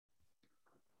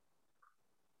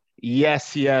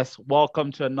Yes, yes.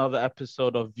 Welcome to another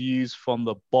episode of Views from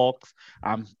the Box.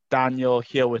 I'm Daniel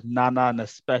here with Nana and a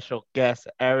special guest,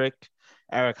 Eric.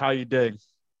 Eric, how you doing?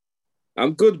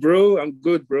 I'm good, bro. I'm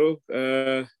good, bro.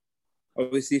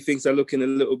 Obviously, things are looking a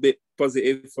little bit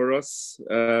positive for us.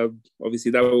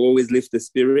 Obviously, that will always lift the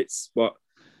spirits. But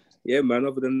yeah, man,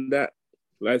 other than that,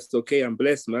 life's okay. I'm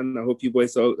blessed, man. I hope you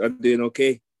boys are doing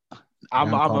okay.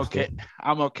 I'm Yeah, I'm I'm okay. comfortable.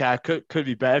 I'm okay. I could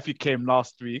be better. If you came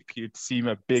last week, you'd see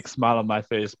a big smile on my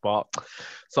face, but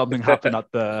something happened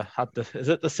at the is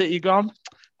it the City Ground?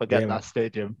 Forget Yeah, that man.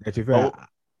 stadium. Yeah, to be fair, But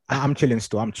I'm chilling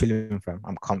still. I'm chilling, fam.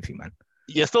 I'm comfy, man.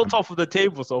 you're still I'm top of the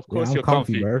table, so of yeah, course I'm you're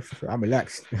comfy, comfy. bro. I'm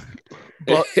relaxed.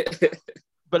 But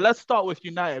But let's start with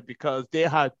United because they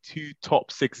had two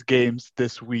top six games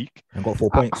this week I got four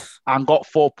uh, points. and got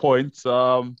 4 points.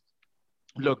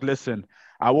 Look, listen,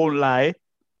 I won't lie.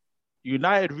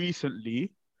 United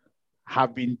recently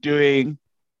have been doing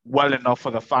well enough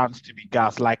for the fans to be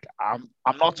gassed. Like I'm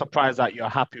not surprised that you're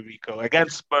happy, Rico.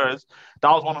 Against Spurs, that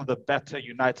was one of the better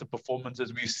United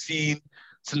performances we've seen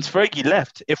since Fergie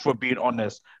left, if we're being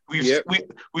honest. We've Yep. we,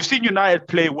 we've seen United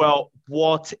play well.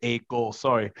 What a goal.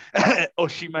 Sorry.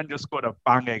 Osimhen just scored a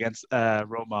banger against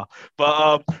Roma.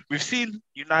 But we've seen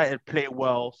United play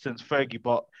well since Fergie,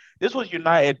 but this was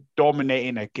United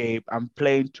dominating a game and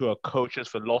playing to a coach's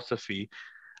philosophy,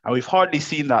 and we've hardly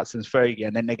seen that since Fergie.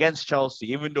 And then against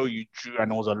Chelsea, even though you drew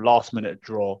and it was a last minute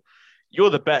draw, you're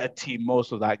the better team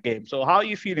most of that game. So how are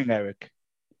you feeling, Eric?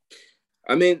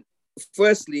 I mean,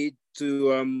 firstly,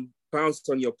 to bounce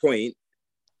on your point,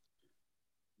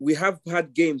 we have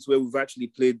had games where we've actually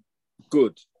played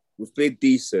good. We've played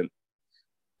decent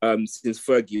since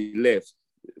Fergie left.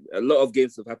 A lot of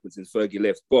games have happened since Fergie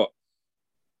left, but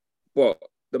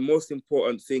the most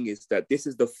important thing is that this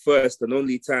is the first and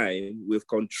only time we've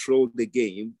controlled the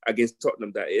game against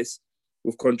Tottenham, that is.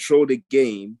 We've controlled the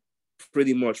game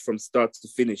pretty much from start to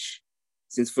finish.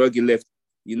 Since Fergie left,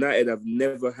 United have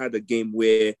never had a game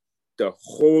where the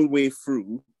whole way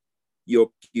through you're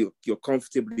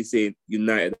comfortably saying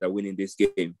United are winning this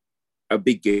game. A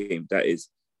big game, that is.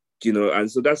 And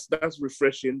so that's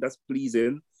refreshing, that's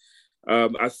pleasing.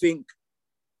 I think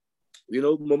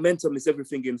momentum is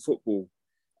everything in football.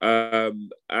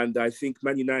 And I think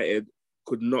Man United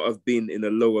could not have been in a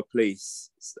lower place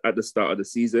at the start of the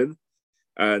season.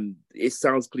 And it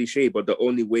sounds cliche, but the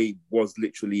only way was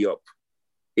literally up.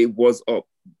 It was up.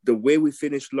 The way we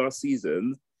finished last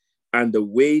season and the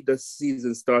way the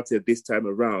season started this time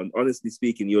around, honestly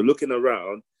speaking, you're looking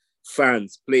around,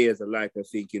 fans, players alike are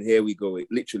thinking, here we go.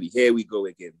 Literally, here we go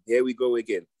again. Here we go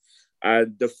again.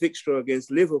 And the fixture against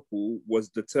Liverpool was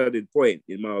the turning point,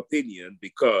 in my opinion,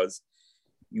 because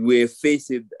we're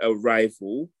facing a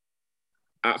rival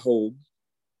at home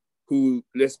who,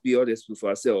 let's be honest with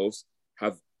ourselves,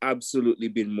 have absolutely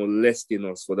been molesting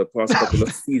us for the past couple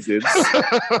of seasons.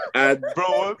 And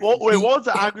Bro, what was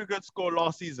the aggregate score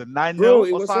last season? 9 bro, 0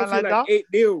 it or was something something like like that?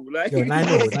 8-0. Like, Yo,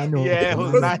 9-0, 9-0. Yeah, it it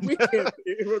was was 9. wicked.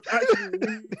 It was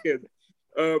actually wicked.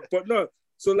 But no,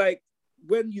 so like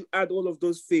when you add all of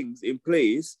those things in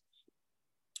place,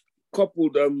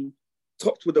 coupled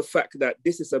topped with the fact that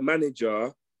this is a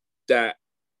manager that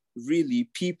really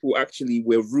people actually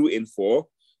were rooting for.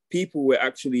 People were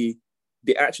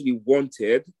they actually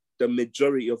wanted, the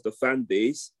majority of the fan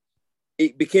base.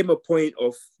 It became a point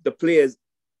of the players,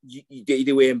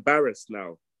 they were embarrassed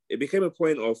now. It became a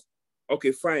point of,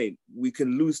 okay, fine, we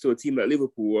can lose to a team like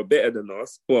Liverpool who are better than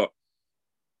us, but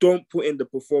don't put in the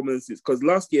performances. Because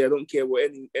last year, I don't care what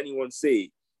anyone say,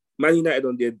 Man United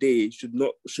on their day should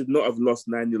not have lost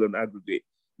 9-0 on aggregate.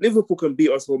 Liverpool can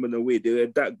beat us home and away. They were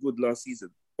that good last season,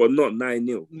 but not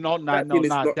 9-0. Not 9 That 0, team is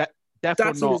nah, not that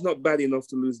definitely team is not. not bad enough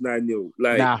to lose 9-0.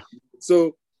 Like, Nah.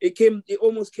 so it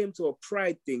almost came to a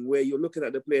pride thing where you're looking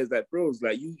at the players like, bros,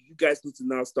 like you guys need to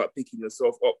now start picking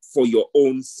yourself up for your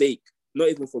own sake, not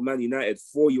even for Man United,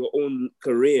 for your own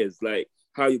careers, like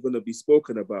how you're going to be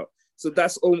spoken about. So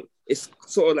it's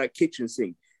sort of like kitchen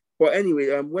sink. But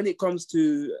anyway, when it comes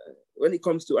to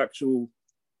actual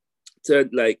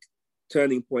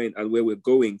turning point and where we're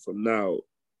going from now,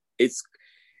 it's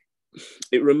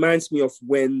it reminds me of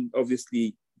when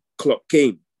obviously Klopp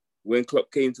came, when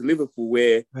Klopp came to Liverpool,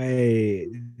 where Hey,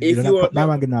 you if know you that are clock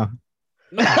not, now, now.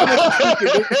 no, honestly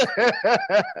speaking,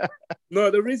 no,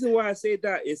 the reason why I say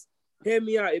that is, hear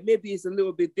me out. Maybe it's a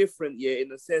little bit different, yeah,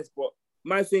 in a sense, but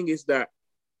my thing is that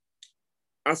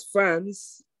as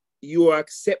fans, you are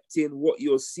accepting what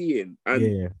you're seeing and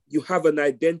Yeah, you have an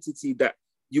identity that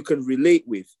you can relate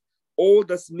with. All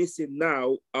that's missing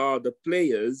now are the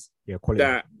players yeah, quality.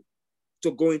 that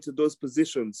to go into those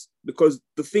positions because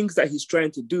the things that he's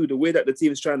trying to do, the way that the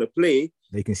team is trying to play,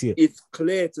 They can see it. it's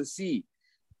clear to see.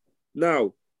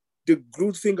 Now, the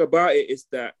good thing about it is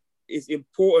that it's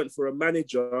important for a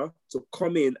manager to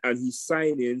come in and his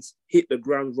signings hit the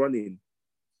ground running.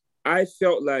 I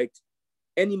felt like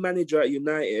any manager at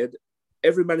United,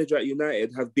 every manager at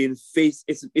United have been faced,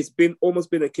 it's been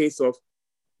almost been a case of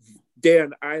they're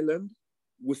an island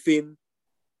within,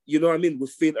 you know what I mean,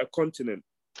 within a continent.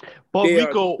 But They are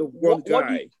Rico, the one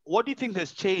guy. what do you think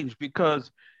has changed?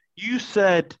 Because you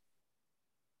said,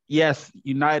 yes,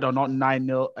 United are not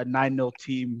 9-0, a 9-0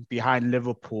 team behind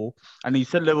Liverpool. And you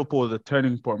said Liverpool is a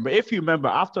turning point. But if you remember,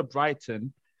 after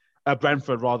Brentford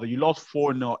rather, you lost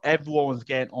 4-0. Everyone was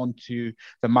getting onto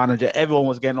the manager. Everyone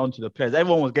was getting onto the players.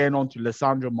 Everyone was getting onto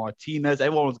Lisandro Martinez.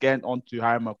 Everyone was getting onto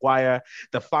Harry Maguire.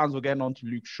 The fans were getting onto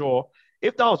Luke Shaw.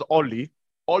 If that was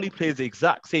Ollie plays the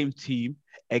exact same team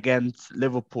against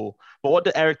Liverpool. But what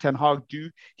did Eric Ten Hag do?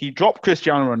 He dropped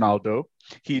Cristiano Ronaldo,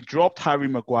 he dropped Harry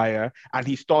Maguire, and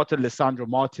he started Lisandro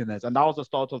Martinez. And that was the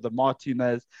start of the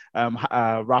Martinez,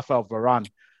 Rafael Varane.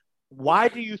 Why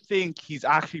do you think he's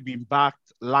actually been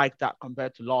backed like that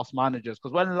compared to last managers?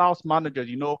 Because when last managers,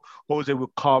 Jose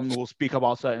would come, will speak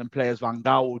about certain players. Van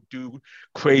Gaal would do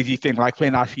crazy things like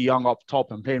playing Ashley Young up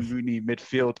top and playing Rooney in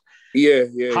midfield. Yeah.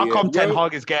 How come Ten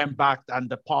Hag is getting backed and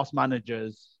the past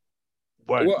managers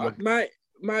weren't? Well,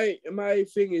 my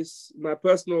thing is, my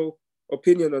personal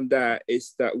opinion on that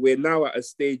is that we're now at a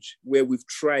stage where we've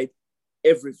tried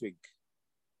everything.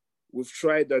 We've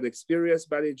tried an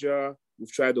experienced manager,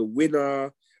 we've tried a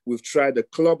winner, we've tried a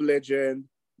club legend,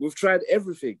 we've tried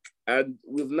everything. And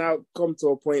we've now come to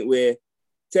a point where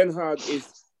Ten Hag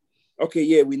is, okay,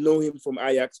 yeah, we know him from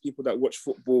Ajax. People that watch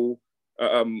football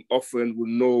often will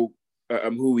know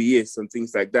who he is and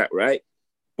things like that, right?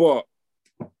 But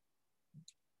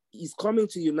he's coming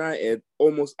to United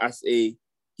almost as he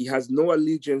has no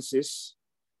allegiances.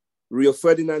 Rio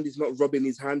Ferdinand is not rubbing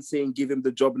his hands saying, give him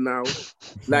the job now.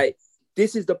 Like,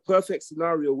 this is the perfect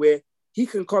scenario where he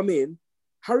can come in.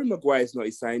 Harry Maguire is not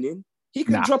his signing. He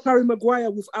can drop Harry Maguire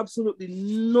with absolutely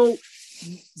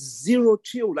zero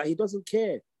chill. Like, he doesn't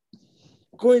care.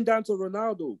 Going down to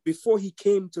Ronaldo, before he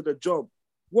came to the job,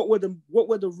 what were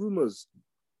the rumors?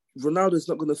 Ronaldo's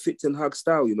not going to fit Ten Hag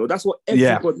style, That's what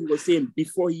everybody was saying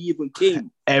before he even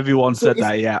came. Everyone said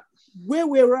that, yeah. Where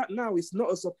we're at now is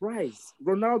not a surprise.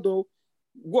 Ronaldo,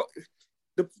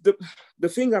 the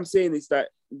thing I'm saying is that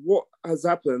what has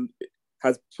happened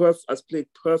has played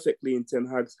perfectly in Ten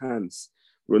Hag's hands.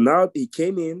 Ronaldo, he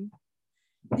came in,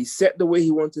 he set the way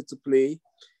he wanted to play.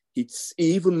 He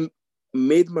even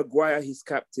made Maguire his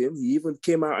captain. He even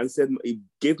came out and said he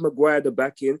gave Maguire the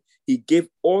backing. He gave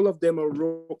all of them a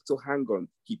rope to hang on.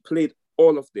 He played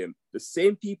all of them. The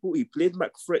same people he played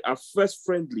McFred. Our first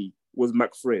friendly was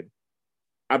McFred.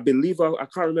 I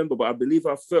can't remember, but I believe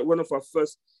one of our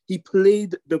first, he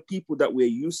played the people that we're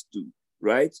used to,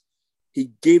 right?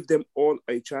 He gave them all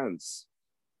a chance.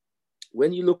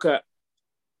 When you look at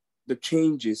the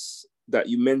changes that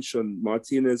you mentioned,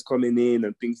 Martinez coming in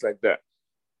and things like that,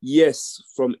 yes,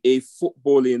 from a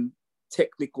footballing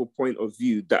technical point of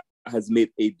view, that has made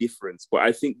a difference. But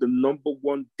I think the number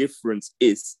one difference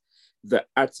is the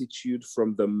attitude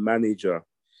from the manager.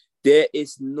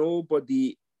 There's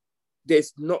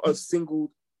not a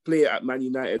single player at Man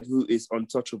United who is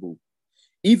untouchable.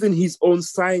 Even his own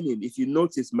signing, if you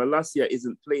notice, Malacia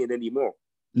isn't playing anymore.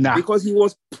 Because he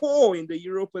was poor in the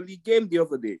Europa League game the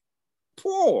other day.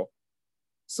 Poor.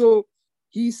 So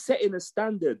he's setting a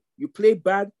standard. You play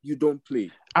bad, you don't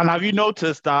play. And have you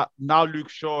noticed that now Luke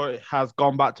Shaw has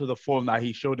gone back to the form that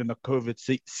he showed in the COVID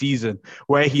season,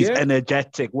 where he's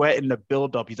energetic, where in the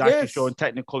build-up he's actually showing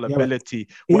technical ability.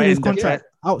 Where his contract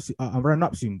running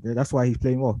up soon. That's why he's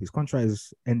playing well. His contract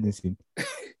is ending soon.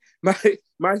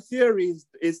 My theory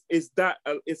is that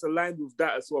it's aligned with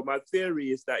that as well. My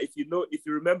theory is that if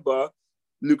you remember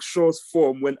Luke Shaw's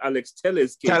form when Alex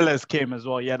Telles came. Telles came as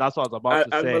well. Yeah, that's what I was about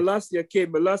to say. And Malacia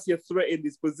came. Malacia threatened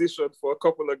his position for a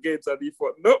couple of games, and he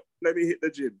thought, nope, let me hit the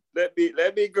gym. Let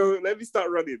me go. Let me start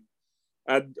running.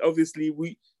 And obviously,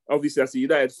 as a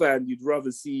United fan, you'd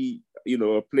rather see,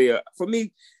 a player. For me,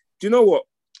 do you know what?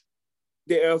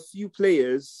 There are a few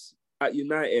players at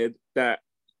United that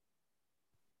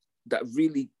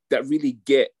really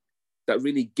get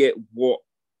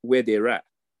where they're at.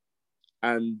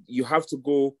 And you have to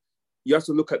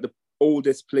look at the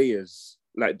oldest players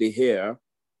like De Gea.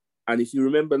 And if you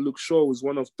remember, Luke Shaw was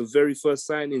one of the very first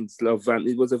signings.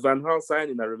 It was a Van Gaal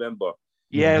signing, I remember.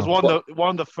 Yeah, it was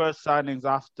one of the first signings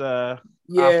after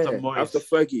Moyes. After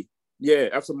Fergie. Yeah,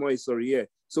 after Moyes, sorry, yeah.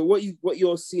 So what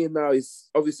you're seeing now is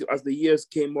obviously as the years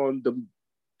came on,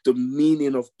 the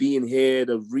meaning of being here,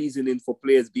 the reasoning for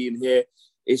players being here,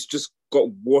 it's just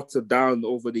got watered down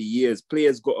over the years.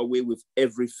 Players got away with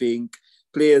everything.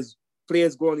 Players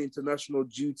go on international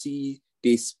duty.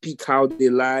 They speak how they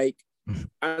like,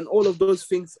 and all of those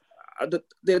things.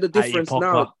 They're the difference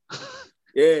now.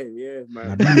 Yeah,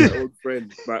 my old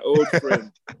friend.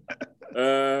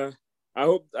 I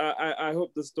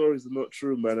hope the stories are not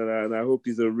true, man, and I hope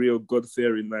he's a real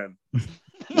God-fearing man.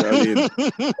 You know what I mean?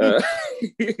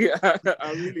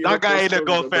 I really that guy ain't a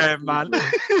God-fearing man,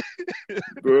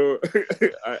 bro.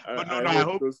 I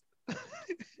hope.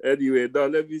 Anyway, now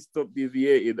let me stop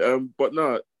deviating. But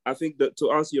no, I think that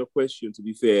to answer your question, to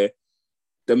be fair,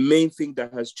 the main thing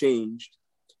that has changed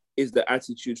is the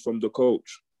attitude from the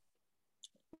coach.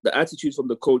 The attitude from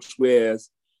the coach, whereas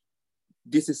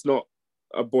this is not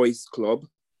a boys' club.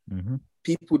 Mm-hmm.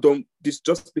 People don't, this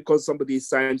just because somebody is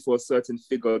signed for a certain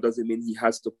figure doesn't mean he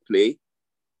has to play.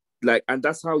 And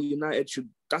that's how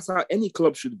that's how any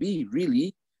club should be,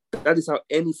 really. That is how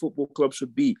any football club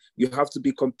should be. You have to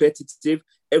be competitive.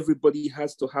 Everybody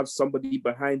has to have somebody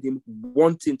behind him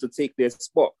wanting to take their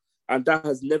spot. And that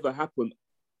has never happened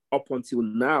up until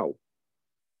now.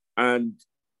 And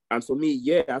for me,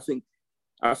 yeah, I think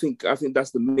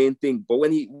that's the main thing. But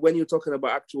when you're talking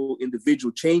about actual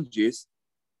individual changes,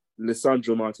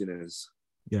 Lisandro Martinez.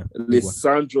 Yeah.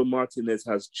 Lisandro Martinez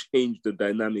has changed the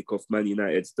dynamic of Man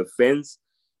United's defense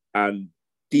and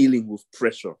dealing with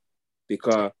pressure.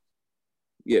 Because,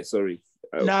 yeah, sorry.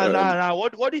 Nah.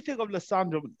 What do you think of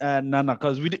Lisandro, Nana?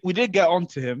 Because we did get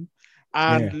onto him.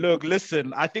 And look,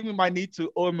 listen, I think we might need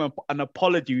to owe him an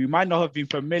apology. We might not have been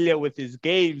familiar with his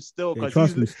game still.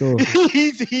 Trust me, still.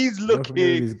 he's looking...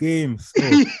 his game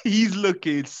still. He's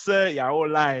looking, sir. Yeah, I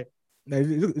won't lie. No,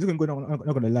 it's looking good. I'm not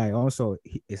going to lie. Also,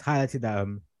 it's highlighted that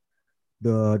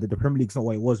the Premier League's not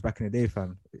what it was back in the day,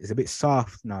 fam. It's a bit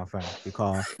soft now, fam,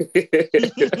 because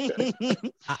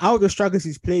out of the strikers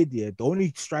he's played there, the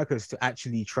only strikers to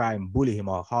actually try and bully him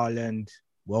are Haaland,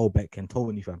 Welbeck, and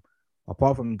Tony, fam.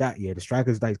 Apart from that, the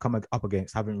strikers that he's come up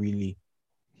against haven't really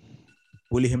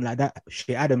bullied him like that.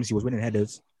 Shea Adams, he was winning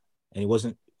headers, and it was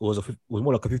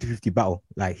more like a 50-50 battle.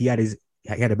 Like he had a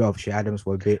bit of Shea Adams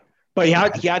for a bit. But he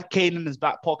had Kane in his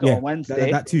back pocket on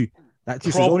Wednesday. That too.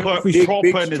 Proper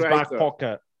in his back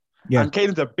pocket. Yeah. And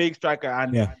Kane's a big striker.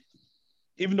 And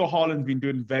even though Haaland's been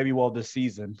doing very well this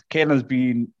season, Kane has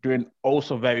been doing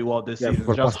also very well this season.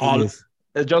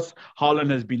 Just Haaland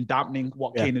has been dampening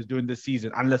what Kane is doing this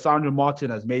season. And Lisandro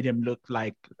Martin has made him look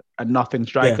like a nothing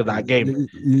striker that game.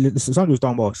 Lisandro's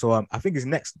done well. So I think his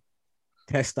next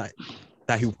test that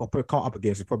he'll come up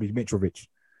against is probably Mitrovic.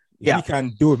 If he can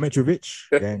do with Mitrovic,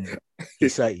 then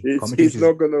he's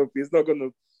not gonna.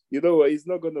 You know what? He's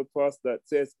not gonna pass that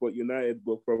test, but United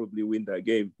will probably win that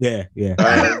game. Yeah.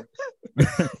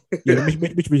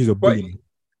 Mitrovic is a bully.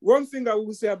 One thing I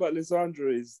will say about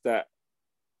Lisandro is that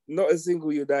not a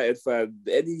single United fan,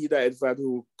 any United fan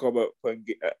who will come up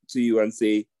to you and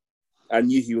say, "I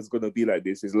knew he was gonna be like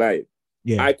this," is lying.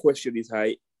 Yeah. I question his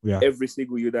height. Yeah. Every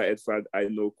single United fan I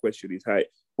know question his height.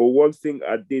 But one thing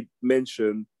I did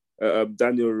mention.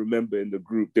 Daniel, remember in the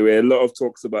group, there were a lot of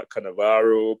talks about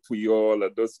Cannavaro, Puyol,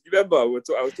 and those. You remember? I was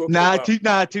talking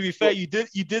about... To be fair, you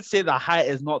did say the height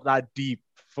is not that deep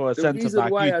for a centre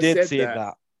back. You did say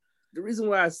that. The reason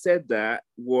why I said that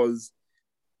was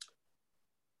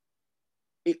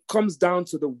it comes down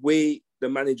to the way the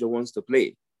manager wants to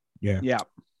play. Yeah.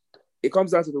 It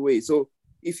comes down to the way. So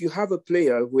if you have a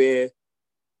player where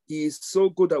he is so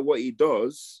good at what he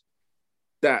does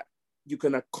that you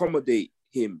can accommodate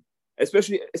him,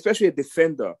 especially a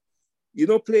defender.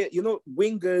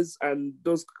 Wingers and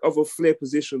those other flair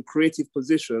position, creative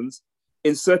positions,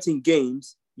 in certain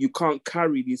games, you can't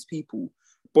carry these people.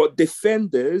 But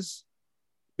defenders,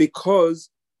 because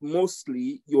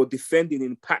mostly you're defending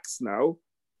in packs now,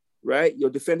 right? You're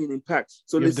defending in packs.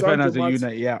 So defend as a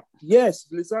unit, yeah. Yes,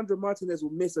 Lisandro Martinez will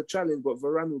miss a challenge, but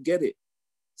Varane will get it.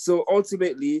 So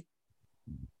ultimately,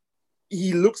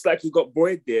 he looks like he got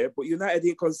buoyed there, but United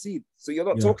didn't concede. So you're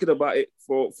not talking about it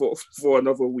for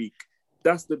another week.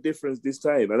 That's the difference this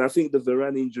time. And I think the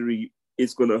Varane injury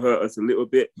is going to hurt us a little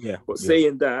bit. Yeah. But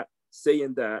saying that,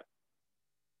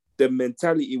 the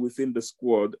mentality within the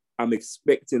squad, I'm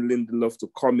expecting Lindelof to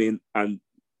come in and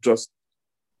just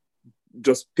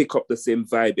pick up the same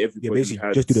vibe everybody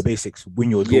has. Just do the basics.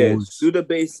 Win your goals. Do the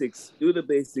basics.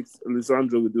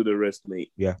 Lisandro will do the rest,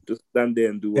 mate. Yeah. Just stand there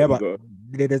and do what you got.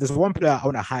 There's one player I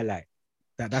want to highlight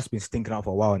that's been stinking out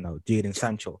for a while now, Jadon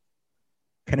Sancho.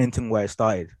 Pennington, where it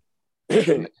started.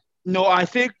 No, I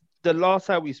think the last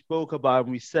time we spoke about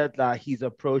him, we said that he's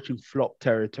approaching flop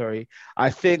territory. I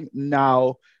think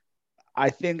now, I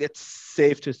think it's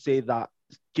safe to say that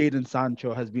Jadon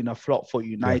Sancho has been a flop for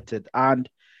Yeah, United. And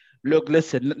look,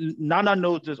 listen, Nana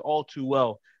knows this all too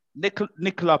well.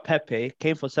 Nicola Pepe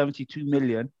came for 72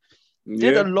 million, did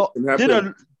a Yeah, it lot, can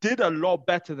happen. did a lot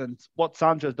better than what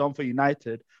Sancho has done for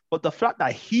United. But the fact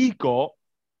that he got,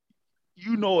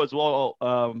 you know as well,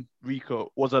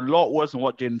 Rico, was a lot worse than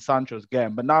what Jadon Sancho's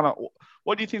getting. But Nana,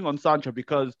 what do you think on Sancho?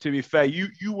 Because to be fair,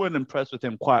 you weren't impressed with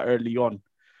him quite early on.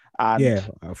 And yeah.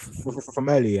 From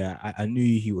earlier, I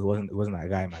knew he wasn't that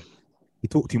guy, man. He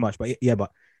talked too much, but yeah,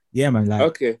 man. Like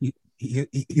Okay.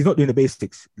 he's not doing the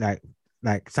basics.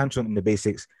 Like Sancho in the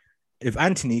basics. If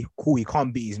Anthony, cool, he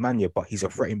can't beat his man yet, but he's a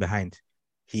threat in behind.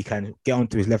 He can get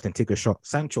onto his left and take a shot.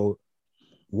 Sancho,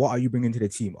 what are you bringing to the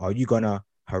team? Are you gonna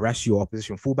harass your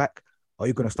opposition fullback? Are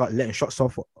you gonna start letting shots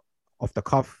off the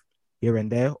cuff here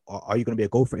and there? Or are you gonna be a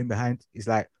goal threat in behind? It's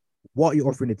like, what are you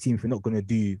offering the team if you're not gonna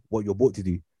do what you're bought to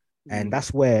do? And Mm.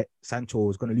 that's where Sancho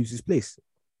is gonna lose his place.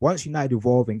 Once United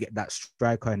evolve and get that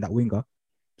striker and that winger,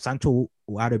 Sancho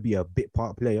will either be a bit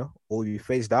part player or be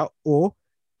phased out, or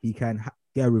he can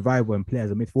get a revival and play as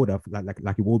a midfielder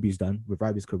like Iwobi's done,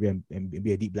 revive his career and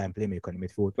be a deep line playmaker in the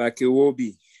midfield. Like it will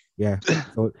be. Yeah.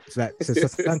 So it's like so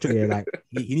Sancho, yeah, like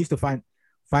he needs to find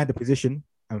the position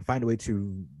and find a way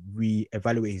to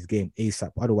re-evaluate his game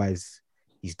ASAP. Otherwise,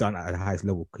 he's done at the highest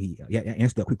level. He has to do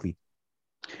that quickly.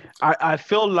 I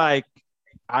feel like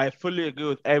I fully agree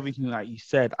with everything that you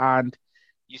said. And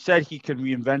you said he can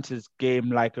reinvent his game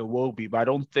like a Wobie, but I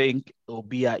don't think it'll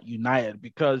be at United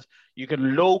because you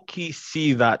can low key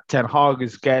see that Ten Hag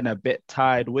is getting a bit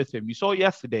tired with him. You saw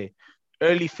yesterday,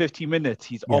 early 50 minutes,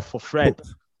 he's Yeah. off for Fred.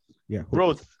 Hooked. Yeah,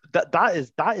 Bro, hooked. that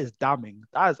is damning.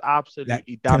 That is Like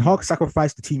absolutely Ten damning. Hag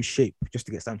sacrificed the team's shape just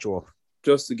to get Sancho off.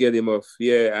 Just to get him off.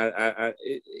 Yeah,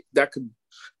 that could,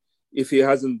 if he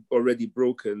hasn't already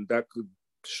broken, that could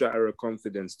shatter a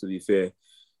confidence, to be fair.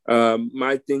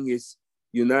 My thing is,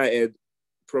 United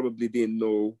probably didn't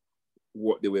know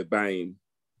what they were buying.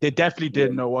 They definitely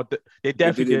didn't know they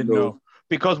definitely didn't didn't know. know.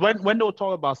 Because when they were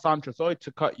talking about Sancho, sorry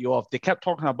to cut you off, they kept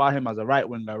talking about him as a right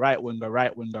winger, right winger,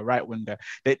 right winger, right winger.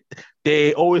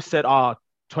 They always said,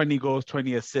 20 goals,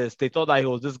 20 assists. They thought that he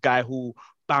was this guy who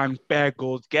bang bare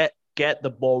goals, get the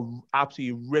ball,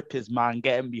 absolutely rip his man,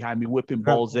 get him behind me, whipping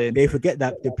balls in. They forget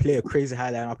that they play a crazy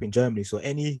high line up in Germany. So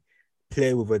any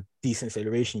player with a decent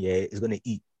acceleration, yeah, is going to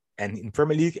eat. And in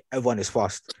Premier League, everyone is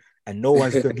fast, and no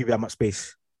one's going to give you that much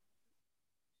space.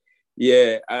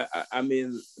 Yeah, I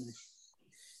mean,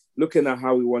 looking at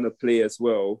how we want to play as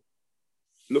well,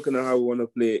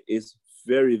 is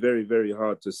very, very, very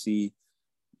hard to see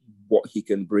what he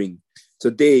can bring.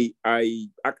 Today, I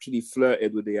actually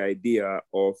flirted with the idea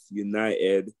of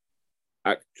United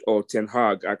or Ten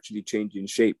Hag actually changing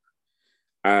shape.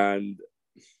 And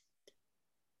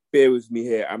bear with me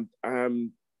here,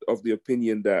 I'm of the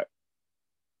opinion that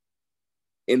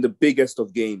in the biggest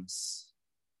of games,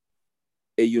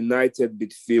 a United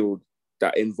midfield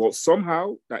that involves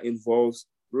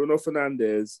Bruno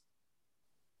Fernandes,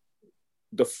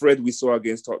 the Fred we saw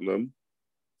against Tottenham,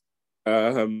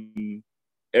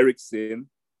 Eriksen,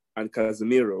 and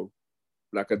Casemiro,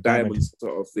 like a diamond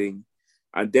sort of thing.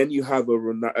 And then you have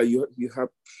you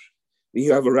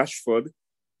have a Rashford,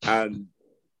 and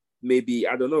maybe,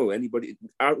 I don't know, anybody,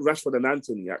 Rashford and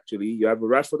Anthony, actually. You have a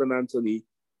Rashford and Anthony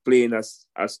playing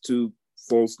as two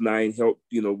false nine, help,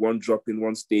 one drop in,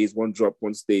 one stays, one drop,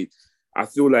 one stays. I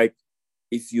feel like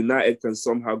if United can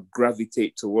somehow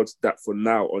gravitate towards that for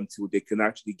now until they can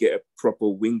actually get a proper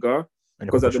winger,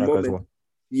 because at the moment,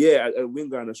 a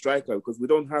winger and a striker, because we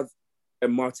don't have a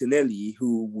Martinelli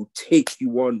who will take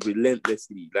you on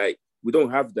relentlessly. Like, we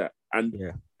don't have that. And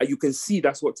you can see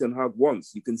that's what Ten Hag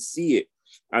wants. You can see it.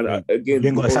 And again,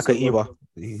 you got Saka Eva,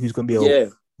 who's going to be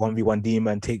a 1v1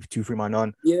 demon, take 2-3 man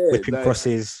on, whipping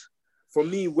crosses. For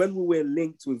me, when we were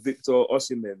linked with Victor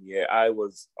Osimhen, I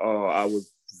was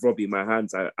rubbing my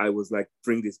hands. I was like,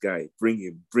 bring this guy, bring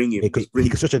him. He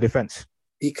can switch a defense.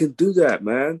 He can do that,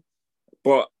 man.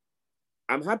 But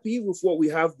I'm happy with what we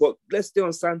have. But let's stay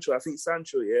on Sancho. I think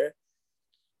Sancho,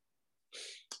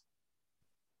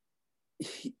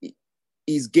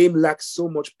 his game lacks so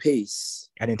much pace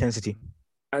and intensity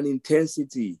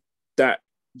that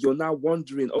you're now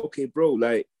wondering, okay, bro,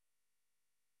 like,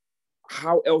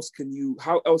 how else can you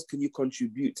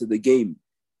contribute to the game?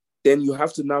 Then you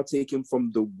have to now take him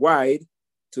from the wide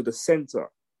to the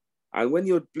center. And when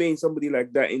you're playing somebody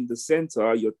like that in the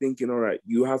center, you're thinking, all right,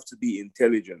 you have to be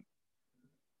intelligent.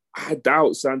 I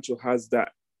doubt Sancho has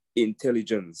that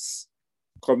intelligence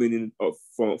coming in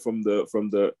from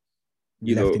the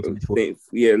Left into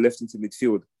midfield. Left into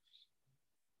midfield.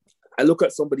 I look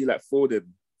at somebody like Foden.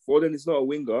 Foden is not a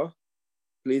winger,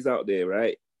 plays out there,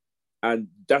 right? And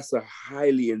that's a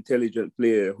highly intelligent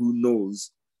player who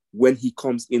knows when he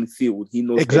comes in field, he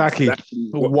knows exactly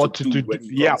what to do when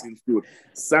he comes in field.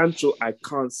 Sancho, I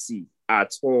can't see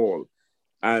at all.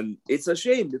 And it's a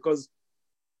shame because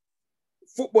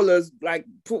footballers have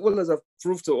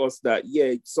proved to us that,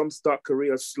 some start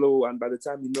careers slow, and by the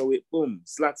time you know it, boom,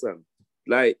 Zlatan.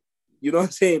 Like, you know what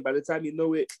I'm saying? By the time you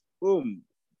know it, boom,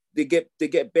 they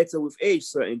get better with age,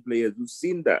 certain players. We've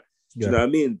seen that. Do you know what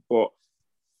I mean? But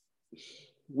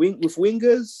with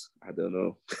wingers, I don't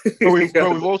know.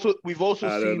 we've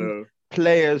also seen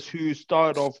players who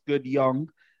started off good young,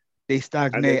 they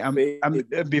stagnate,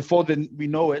 and before we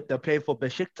know it, they're playing for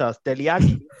Besiktas, Dele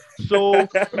Alli. So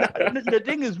the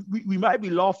thing is, we might be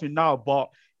laughing now, but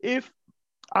if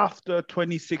after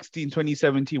 2016,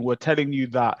 2017, we're telling you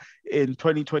that in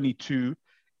 2022,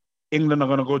 England are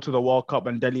going to go to the World Cup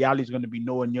and Dele Alli is going to be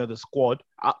nowhere near the squad,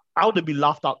 I would have been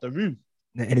laughed out the room.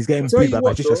 And he's getting beat by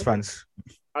Manchester fans.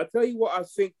 I'll tell you what I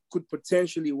think could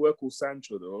potentially work with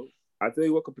Sancho, though. I'll tell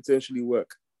you what could potentially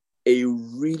work. A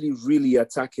really, really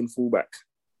attacking fullback.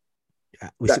 Yeah,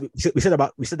 we said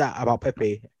that about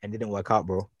Pepe and it didn't work out,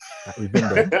 bro. Like, we've been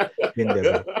there.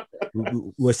 Bro.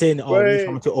 We were saying, we need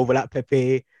someone to overlap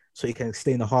Pepe so he can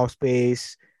stay in the half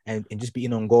space and just be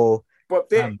in on goal. But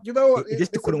then, you know what? It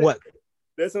just couldn't work.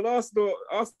 There's an Arsenal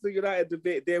United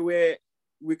debate there where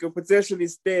we can potentially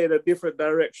stay in a different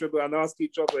direction and ask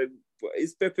each other,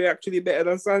 is Pepe actually better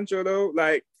than Sancho, though?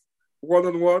 Like,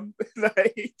 one-on-one?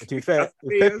 Like, to be fair,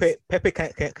 Pepe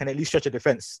can at least stretch a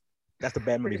defense. That's the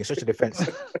bare minimum. He can stretch a defense.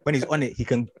 When he's on it, he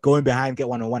can go in behind, get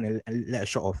one-on-one and let a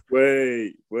shot off.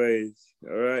 Wait.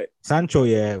 All right. Sancho,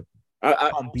 you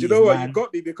know what? You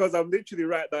got me because I'm literally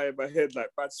right now in my head, like,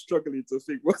 man, struggling to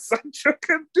think what Sancho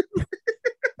can do.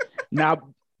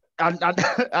 Now, and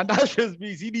that just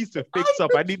means he needs to fix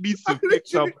up, and he needs to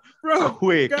fix up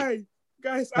quick.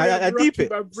 Guys, I deep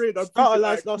it. My brain.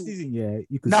 Last season,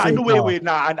 you could. I know. Wait.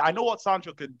 I know what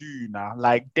Sancho can do now.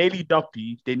 Like Daily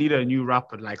Duppy, they need a new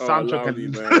rapper. Like Sancho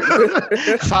can.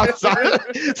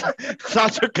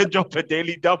 Sancho can drop a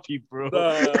Daily Duppy, bro.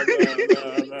 No.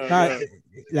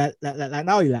 Like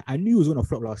now, I knew he was gonna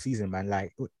flop last season, man.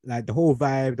 Like the whole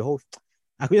vibe,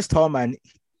 I could just tell, man.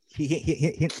 He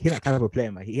that type of a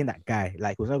player, man. He ain't that guy.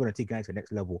 Like, he was not going to take guys to the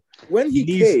next level. When he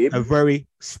came, a very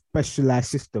specialized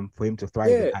system for him to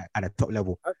thrive at a top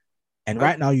level. And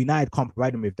right now, United can't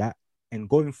provide him with that. And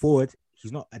going forward,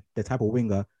 he's not the type of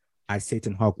winger as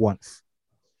Ten Hag wants.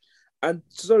 And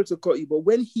sorry to cut you, but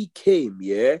when he came,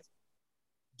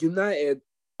 United,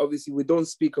 obviously, we don't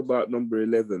speak about number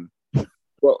 11.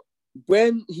 But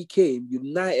when he came,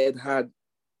 United had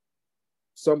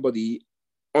somebody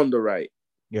on the right.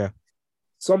 Yeah.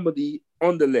 Somebody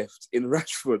on the left in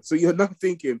Rashford. So you're not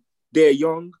thinking they're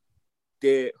young,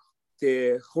 they're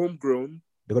homegrown.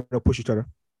 They're going to push each other.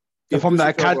 They're from the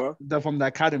academy. They're from the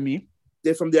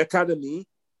academy.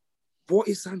 What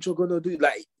is Sancho going to do?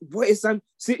 Like, what is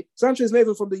Sancho is not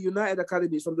even from the United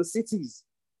Academy, he's from the cities.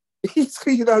 You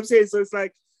know what I'm saying? So it's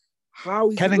like, how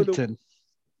is he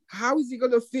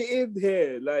going to fit in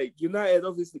here? Like, United,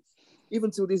 obviously,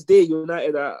 even to this day,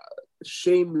 United are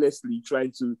shamelessly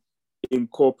trying to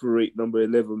incorporate number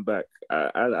 11 back.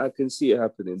 I can see it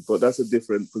happening, but that's a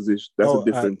different position. That's a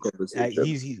different conversation.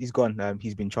 He's gone.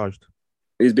 He's been charged.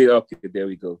 He's been up. There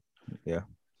we go. Yeah.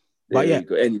 There we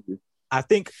go. Anyway, I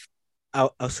think our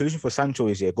solution for Sancho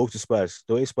is go to Spurs.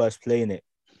 The way Spurs playing it,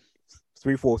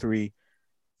 3-4-3.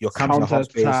 You're camping in the half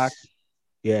space.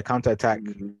 Yeah, counter attack.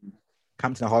 Mm-hmm.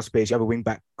 Camping in the half space. You have a wing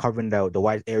back covering the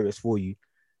wide areas for you.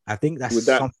 I think that's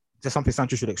something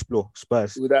Sancho should explore.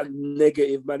 Spurs with that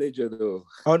negative manager, though.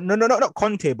 Oh no, not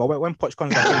Conte, but when Poch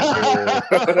comes back,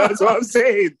 that's what I'm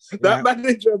saying. That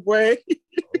manager, boy.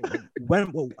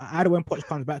 when Poch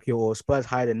comes back here, or Spurs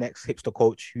hire the next hipster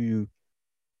coach who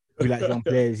likes young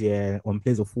players, on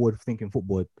players of forward-thinking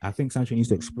football. I think Sancho needs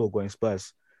to explore going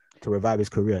Spurs to revive his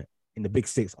career in the big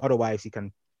six. Otherwise, he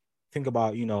can think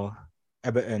about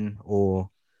Everton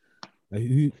or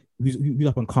who's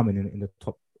up and coming in the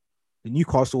top. The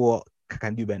Newcastle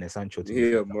can do better than Sancho.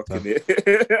 I'm mocking it.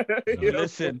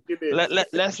 Listen,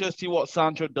 let's just see what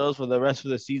Sancho does for the rest of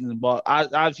the season. But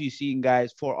as you've seen,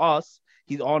 guys, for us,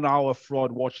 he's on our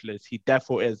fraud watch list. He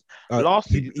definitely is.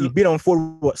 He's been on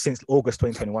fraud since August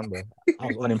 2021, bro. I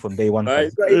was on him from day one. They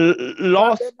got a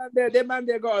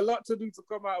lot to do to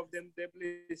come out of them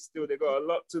list still. They got a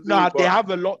lot to do. They have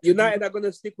a lot. United are going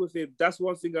to stick with him. That's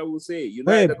one thing I will say.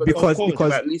 United are going to stick with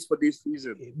him at least for this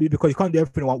season. Because you can't do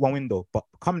everything in one window. But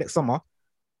come next summer,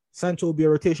 Sancho will be a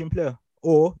rotation player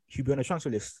or he'll be on a transfer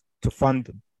list to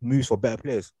fund moves for better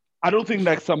players. I don't think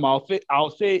next summer.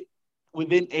 I'll say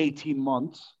within 18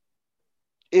 months,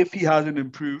 if he hasn't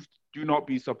improved, do not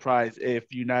be surprised if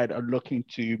United are looking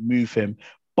to move him.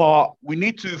 But we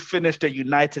need to finish the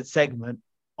United segment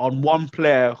on one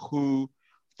player who,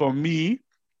 for me,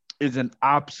 is an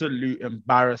absolute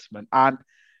embarrassment. And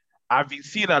I've been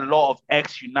seeing a lot of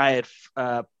ex-United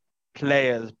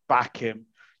players back him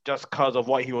just because of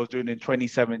what he was doing in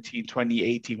 2017,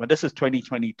 2018. But this is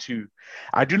 2022.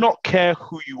 I do not care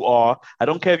who you are. I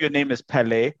don't care if your name is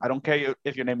Pele. I don't care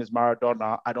if your name is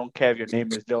Maradona. I don't care if your name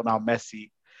is Lionel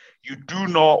Messi. You do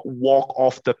not walk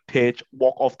off the pitch,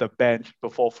 walk off the bench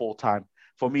before full time.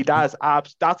 For me, that's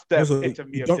the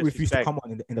epitome you of don't refuse to disrespect. come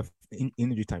on in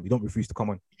injury time. You don't refuse to come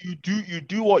on. You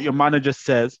do what your manager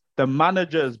says. The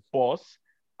manager is boss,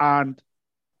 and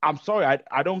I'm sorry,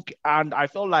 I don't, and I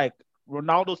feel like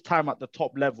Ronaldo's time at the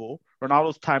top level,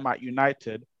 Ronaldo's time at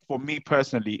United, for me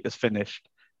personally, is finished,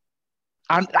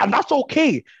 and that's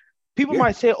okay. People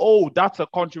might say, "Oh, that's a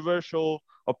controversial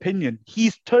opinion."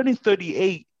 He's turning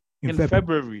 38 in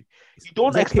February. You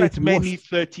don't expect many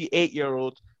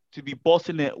 38-year-olds to be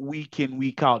bossing it week in,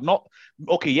 week out. Not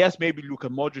okay, yes, maybe Luka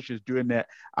Modric is doing it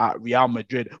at Real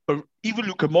Madrid, but even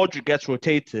Luka Modric gets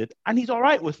rotated and he's all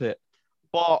right with it.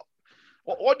 But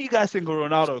what do you guys think of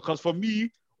Ronaldo? Because for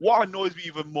me, what annoys me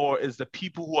even more is the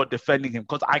people who are defending him.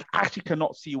 Because I actually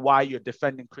cannot see why you're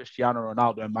defending Cristiano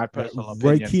Ronaldo, in my personal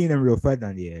opinion. Roy Keane and Rio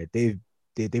Ferdinand,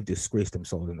 they've disgraced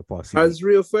themselves in the past. As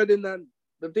Rio Ferdinand,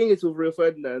 the thing is with Rio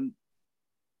Ferdinand,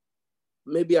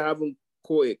 maybe I haven't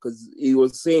caught it because he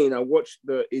was saying, I watched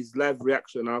his live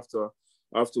reaction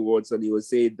afterwards, and he was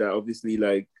saying that obviously,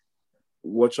 like,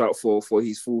 watch out for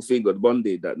his full finger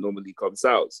Monday that normally comes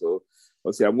out. So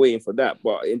obviously I'm waiting for that.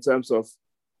 But in terms of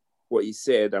what he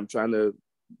said, I'm trying to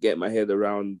get my head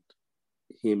around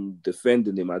him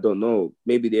defending him. I don't know.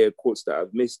 Maybe there are quotes that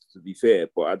I've missed, to be fair,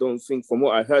 but I don't think, from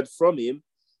what I heard from him,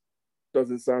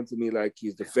 doesn't sound to me like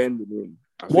he's defending him.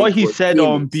 What he said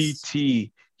on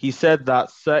BT, he said that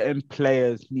certain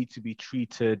players need to be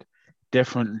treated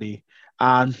differently.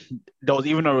 And there was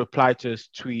even a reply to his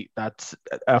tweet that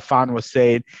a fan was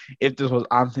saying, if this was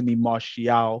Anthony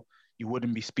Martial, you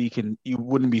wouldn't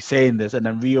be saying this. And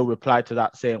then Rio replied to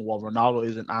that saying, well, Ronaldo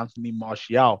isn't Anthony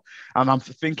Martial. And I'm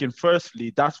thinking,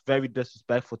 firstly, that's very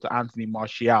disrespectful to Anthony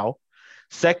Martial.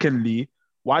 Secondly,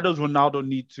 why does Ronaldo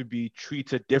need to be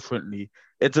treated differently?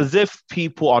 It's as if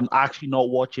people are actually not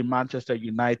watching Manchester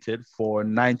United for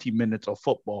 90 minutes of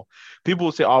football.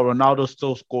 People say, oh, Ronaldo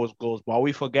still scores goals. But are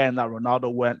we forgetting that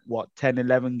Ronaldo went, 10,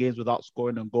 11 games without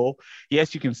scoring a goal?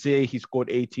 Yes, you can say he scored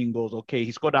 18 goals. Okay,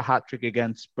 he scored a hat-trick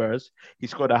against Spurs. He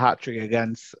scored a hat-trick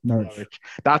against Norwich.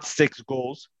 That's 6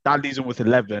 goals. That leaves him with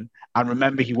 11. And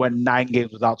remember, he went 9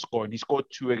 games without scoring. He scored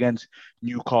 2 against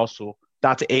Newcastle.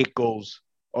 That's 8 goals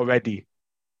already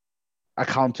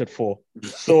accounted for.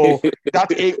 So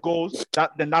that's 8 goals.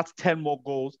 That's 10 more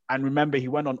goals. And remember, he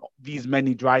went on these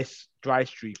many dry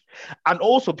streaks. And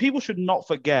also, people should not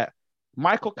forget,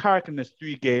 Michael Carrick in his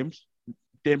 3 games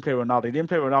didn't play Ronaldo. He didn't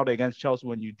play Ronaldo against Chelsea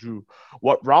when you drew.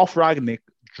 What Ralf Rangnick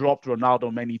dropped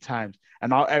Ronaldo many times,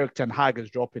 and now Erik ten Hag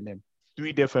is dropping him.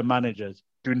 3 different managers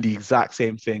doing the exact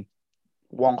same thing.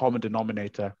 One common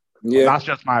denominator. Yeah, that's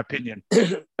just my opinion.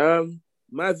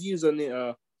 My views on it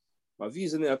are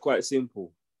quite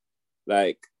simple.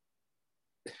 Like,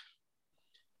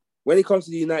 when it comes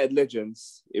to the United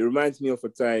legends, it reminds me of a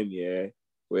time,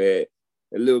 where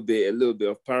a little bit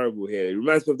of parable here. It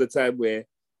reminds me of the time where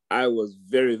I was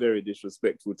very, very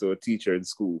disrespectful to a teacher in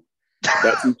school.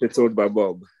 That teacher told my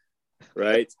mom,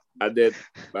 right? And then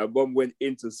my mom went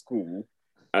into school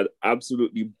and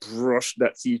absolutely brushed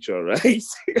that teacher, right?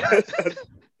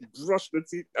 Brushed the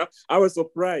teacher. I was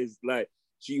surprised, like,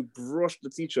 she brushed the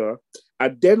teacher,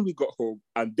 and then we got home,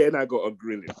 and then I got a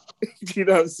grilling. You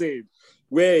know what I'm saying?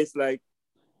 Where it's like,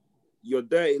 your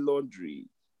dirty laundry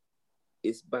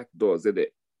is backdoors, isn't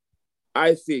it?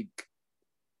 I think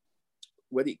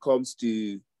when it comes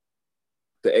to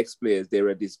the ex-players, they're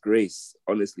a disgrace,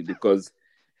 honestly, because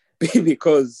in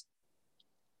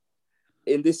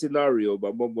this scenario,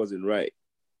 my mom wasn't right.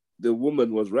 The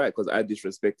woman was right because I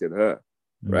disrespected her,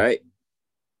 right?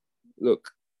 Look,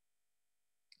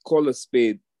 call a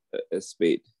spade a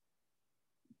spade.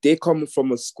 They come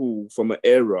from a school, from an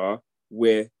era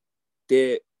where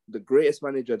they're the greatest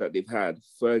manager that they've had,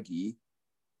 Fergie.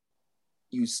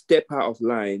 You step out of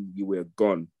line, you were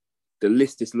gone. The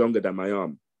list is longer than my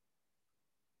arm.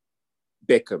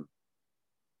 Beckham,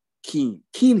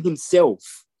 Keane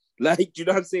himself. Like, you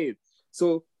know what I'm saying?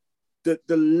 So the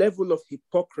level of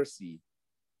hypocrisy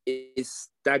is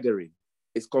staggering.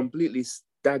 It's completely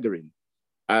staggering.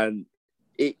 And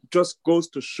it just goes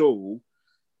to show,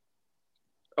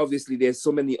 obviously, there's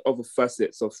so many other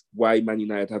facets of why Man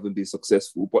United haven't been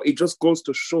successful, but it just goes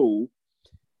to show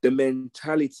the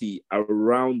mentality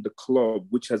around the club,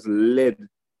 which has led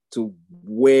to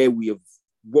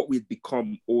what we've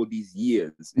become all these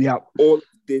years. Yeah. All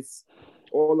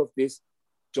of this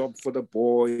job for the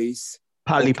boys.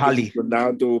 Pally.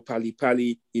 Ronaldo,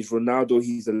 Pally. He's Ronaldo.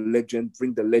 He's a legend.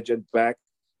 Bring the legend back.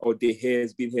 Or De Gea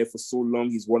has been here for so long.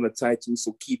 He's won a title,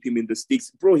 so keep him in the sticks.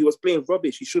 Bro, he was playing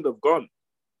rubbish. He should have gone.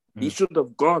 He should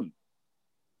have gone.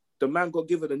 The man got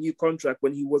given a new contract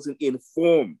when he wasn't in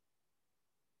form.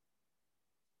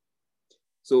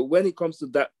 So when it comes to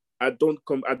that, I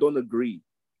don't agree.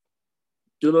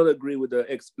 Do not agree with the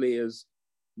ex-players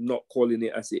not calling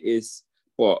it as it is.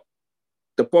 But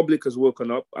the public has woken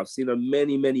up. I've seen on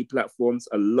many, many platforms,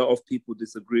 a lot of people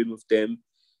disagreeing with them.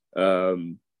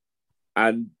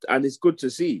 And it's good to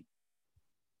see.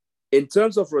 In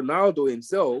terms of Ronaldo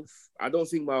himself, I don't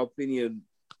think my opinion,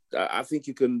 I think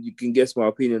you can guess my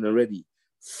opinion already.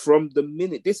 From the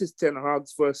minute, this is Ten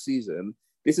Hag's first season,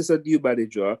 this is a new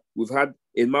manager. We've had,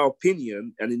 in my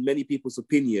opinion, and in many people's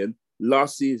opinion,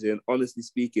 last season, honestly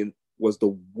speaking, was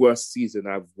the worst season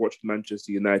I've watched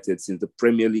Manchester United since the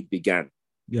Premier League began.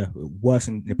 Yeah, worse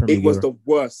in the Premier League. It was the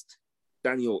worst.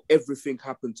 Daniel, everything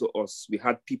happened to us. We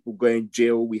had people going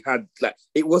jail. We had,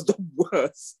 it was the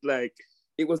worst.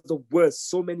 It was the worst.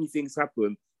 So many things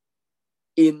happened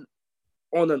on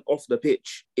and off the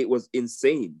pitch. It was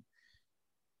insane.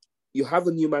 You have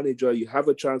a new manager. You have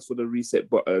a chance for the reset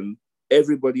button.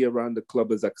 Everybody around the club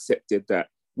has accepted that.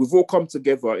 We've all come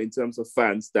together in terms of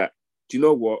fans that, do you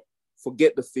know what?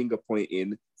 Forget the finger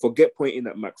pointing. Forget pointing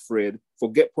at McFred.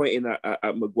 Forget pointing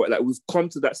at Maguire. We've come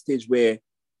to that stage where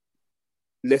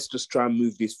let's just try and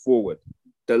move this forward.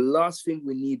 The last thing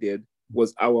we needed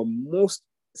was our most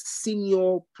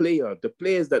senior player, the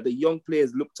players that the young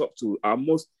players looked up to, our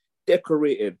most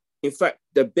decorated. In fact,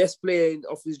 the best player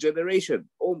of his generation.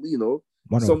 One of.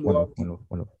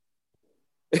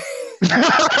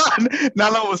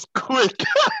 Nala was quick.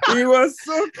 He was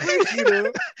so quick,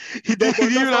 He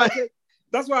did.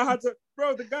 That's why I had to.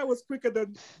 Bro, the guy was quicker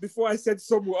than before I said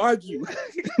some will argue.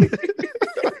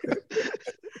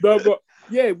 No, but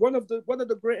yeah, one of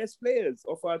the greatest players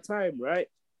of our time, right?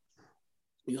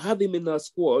 You have him in our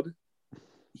squad.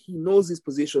 He knows his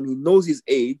position. He knows his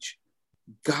age.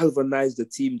 Galvanize the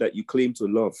team that you claim to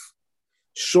love.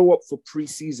 Show up for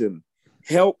pre-season.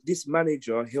 Help this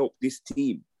manager. Help this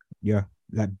team. Yeah,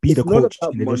 be the coach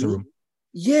in the dressing room.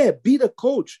 Yeah, be the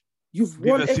coach. You've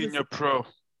won the senior pro.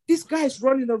 This guy is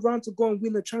running around to go and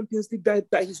win a Champions League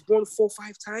that he's won 4 or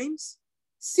 5 times.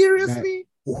 Seriously?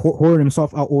 Whoring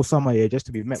himself out all summer here just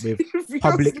to be met with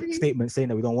public statements saying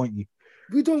that we don't want you.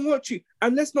 We don't want you.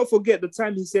 And let's not forget the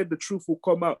time he said the truth will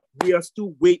come out. We are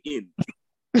still waiting.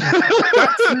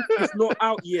 That truth is not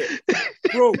out yet.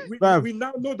 Bro, we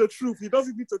now know the truth. He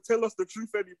doesn't need to tell us the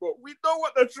truth anymore. We know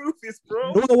what the truth is,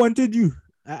 bro. No one wanted you.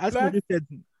 As we said,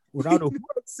 Ronaldo.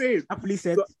 Happily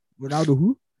said, Ronaldo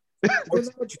who?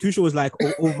 Tuchel was like,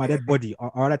 oh, my dead body.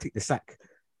 I'd rather take the sack.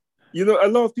 A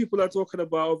lot of people are talking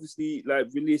about obviously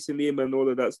releasing him and all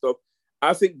of that stuff.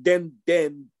 I think then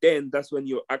that's when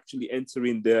you're actually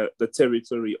entering the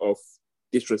territory of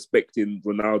disrespecting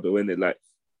Ronaldo, and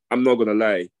I'm not gonna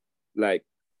lie,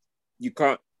 you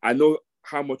can't. I know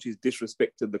how much he's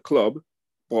disrespected the club,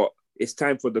 but it's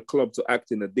time for the club to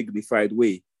act in a dignified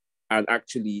way and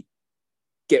actually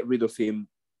get rid of him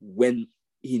when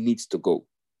he needs to go.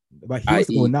 But he needs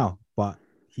to go now. But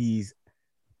he's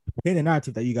playing the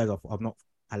narrative that you guys have not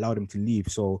allowed him to leave.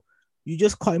 So you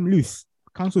just cut him loose,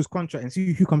 cancel his contract, and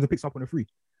see who comes and picks up on the free.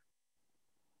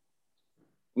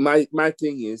 My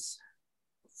thing is,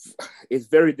 it's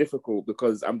very difficult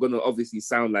because I'm going to obviously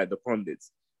sound like the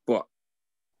pundits, but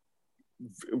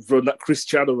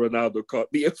Cristiano Ronaldo can't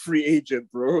be a free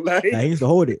agent, bro. He needs to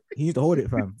hold it. He needs to hold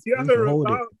it, fam. Cristiano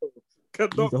Ronaldo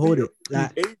cannot hold it.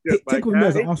 Take with me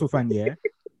as an Arsenal fan, yeah.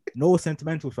 No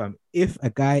sentimental, fam. If a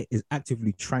guy is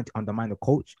actively trying to undermine the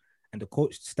coach and the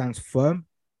coach stands firm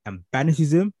and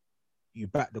banishes him, you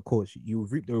back the coach. You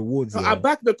reap the rewards. I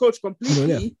back the coach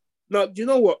completely. Now, do you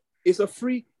know what? It's a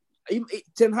free.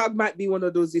 Ten Hag might be one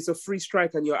of those. It's a free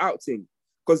strike and you're out thing,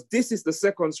 because this is the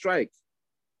second strike.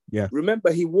 Yeah.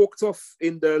 Remember, he walked off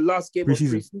in the last game of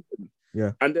pre-season.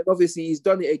 Yeah. And then obviously he's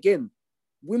done it again.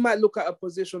 We might look at a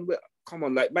position where, come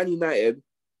on, like Man United,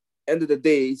 end of the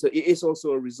day, it is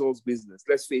also a results business.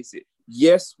 Let's face it.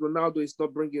 Yes, Ronaldo is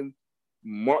not bringing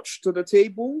much to the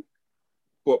table,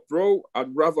 but bro,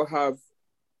 I'd rather have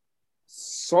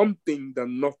something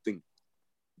than nothing.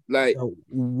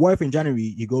 What if in January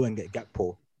you go and get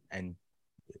Gakpo and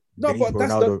No, Then he's but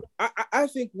that's the. Ronaldo. I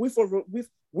think with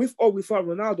or without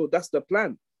Ronaldo, that's the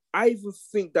plan. I even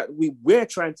think that we were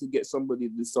trying to get somebody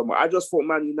this summer. I just thought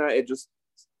Man United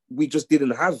we just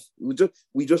didn't have.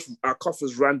 We just our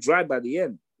coffers ran dry by the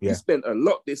end. Yeah. We spent a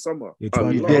lot this summer. Yeah,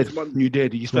 A You lot did. of money. You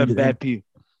did. You spent 200 bad P.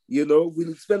 You know,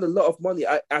 we spent a lot of money.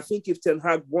 I think if Ten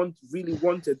Hag really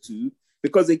wanted to,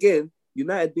 because again,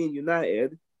 United being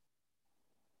United,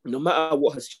 no matter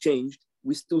what has changed,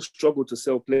 we still struggle to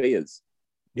sell players.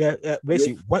 Yeah,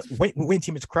 basically, when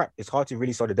team is crap, it's hard to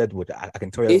really sell the deadwood. I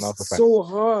can tell you. It's so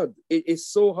hard. It's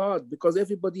so hard because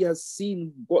everybody has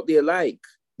seen what they're like.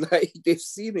 Like they've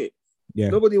seen it. Yeah.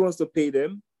 Nobody wants to pay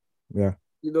them. Yeah.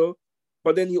 You know,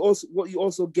 but then you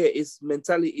also get is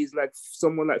mentality is like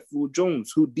someone like Phil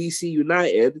Jones, who DC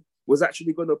United was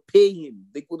actually going to pay him.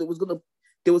 There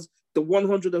was the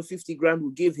 150 grand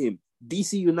we give him.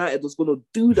 DC United was going to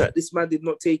do that. This man did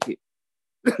not take it.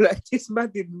 Like this man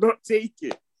did not take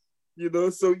it. You know,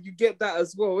 so you get that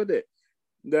as well, isn't it?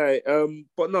 Like,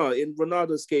 but no, in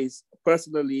Ronaldo's case,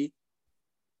 personally,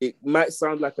 it might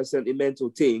sound like a sentimental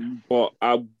thing, but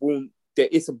I won't. There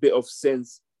is a bit of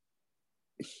sense.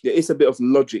 There is a bit of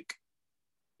logic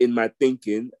in my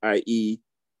thinking, i.e.,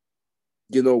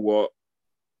 you know what?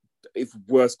 If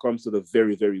worst comes to the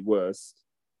very, very worst,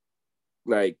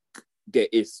 like there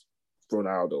is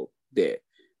Ronaldo there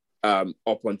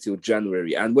up until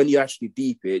January. And when you actually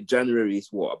deep it, January is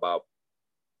what, about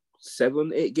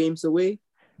 7-8 games away?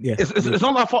 Yeah. It's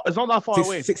not that far. It's not that far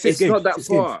away. Six It's games, not that six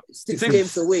far. games. Six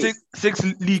games away. Six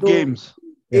league So, games.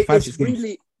 Yeah, It's 5-6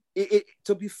 games. really,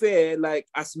 to be fair, like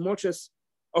as much as,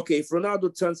 okay, if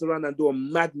Ronaldo turns around and do a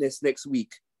madness next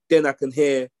week, then I can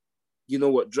hear, you know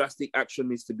what, drastic action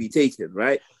needs to be taken,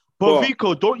 right? But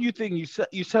Rico, don't you think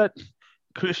you said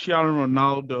Cristiano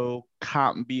Ronaldo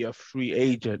can't be a free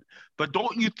agent? But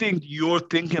don't you think you're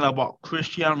thinking about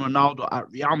Cristiano Ronaldo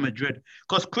at Real Madrid?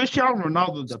 Because Cristiano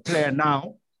Ronaldo, the player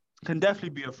now, can definitely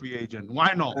be a free agent.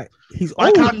 Why not? Like, he's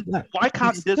Why old. why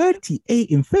can't he's this 38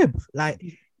 in Feb? Like,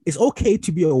 it's okay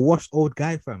to be a washed old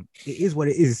guy, fam. It is what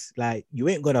it is. Like, you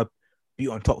ain't gonna be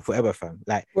on top forever, fam.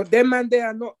 Like, But them man there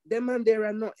are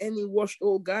not any washed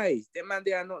old guys. Them man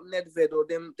there are not Nedved or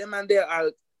them man there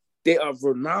are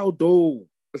Ronaldo.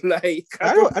 Like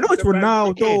I know it's the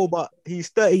man- Ronaldo, but he's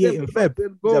 38 in Feb.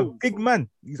 Them He's a goals. big man.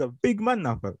 He's a big man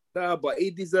now, fam. Nah, but he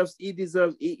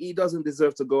doesn't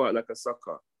deserve to go out like a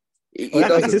sucker. He That's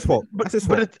doesn't. his fault. That's his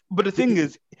fault. But the thing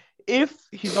is, if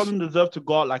he doesn't deserve to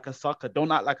go out like a sucker, don't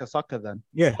act like a sucker then.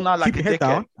 Yeah, Don't act like keep a your head dickhead.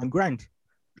 down and grind.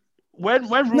 When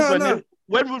No.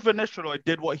 Ruben Nistelrooy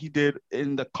did what he did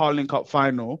in the Carling Cup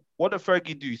final, what did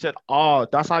Fergie do? He said, "Oh,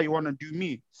 that's how you want to do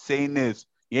me." Saying this,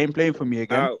 you ain't playing for me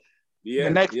again.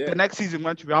 The next season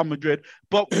went to Real Madrid.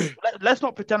 But let's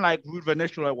not pretend like Ruud van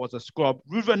Nistelrooy was a scrub.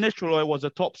 Ruud van Nistelrooy was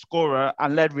a top scorer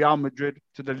and led Real Madrid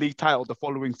to the league title the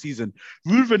following season.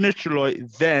 Ruud van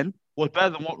Nistelrooy then was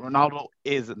better than what Ronaldo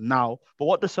is now. But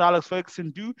what does Sir Alex Ferguson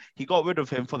do? He got rid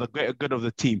of him for the greater good of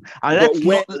the team. And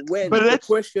The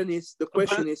question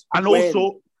is and when?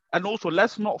 also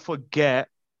let's not forget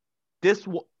this.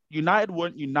 United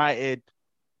weren't United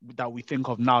that we think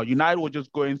of now. United were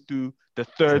just going through the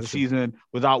third season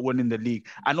without winning the league.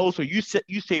 And also, you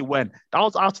say when? That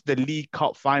was after the League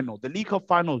Cup final. The League Cup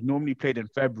final is normally played in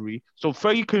February. So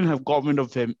Fergie couldn't have got rid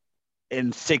of him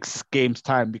in 6 games'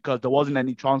 time because there wasn't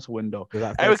any transfer window.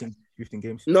 Like 13, 15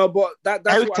 games. No, but that's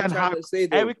Eric what Ten I'm trying Hag, to say.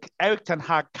 Though. Eric Ten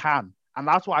Hag can. And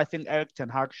that's what I think Eric Ten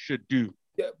Hag should do.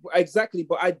 Yeah, exactly,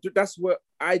 but that's what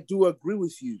I do agree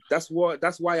with you. That's why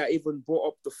I even brought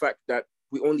up the fact that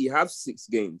we only have 6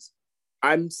 games.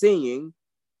 I'm saying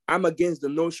I'm against the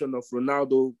notion of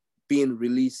Ronaldo being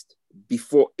released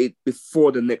before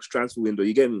the next transfer window.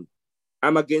 You get me?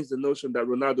 I'm against the notion that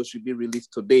Ronaldo should be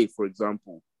released today, for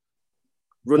example.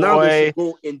 Ronaldo should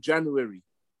go in January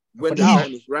when the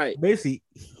time is right. Basically,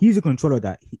 he's a controller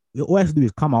that all he has to do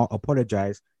is come out,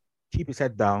 apologize, keep his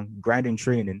head down, grind in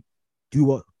training,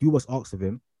 do what's asked of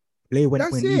him, play when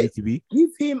needed to be. Give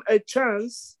him a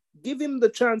chance. Give him the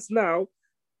chance now.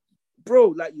 Bro,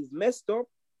 like you've messed up.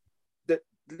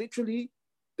 Literally,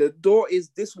 the door is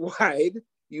this wide.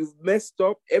 You've messed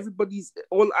up.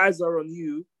 All eyes are on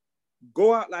you.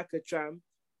 Go out like a champ,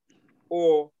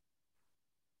 or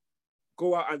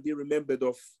go out and be remembered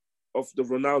of the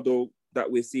Ronaldo that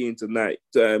we're seeing tonight.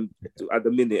 At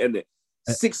the minute, isn't it?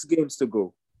 6 games to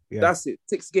go. Yeah. That's it.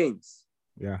 6 games.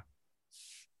 Yeah.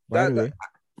 But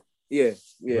yeah.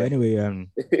 But anyway,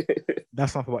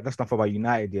 that's not about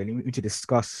United. Yeah, we need to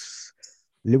discuss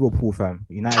Liverpool, fam.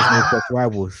 United's Northwest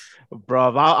rivals.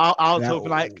 Bro, I was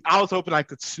Yeah. hoping I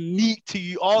could sneak to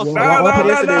you also. What happened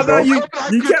yesterday, bro?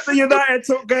 You kept the United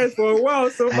top guys for a while,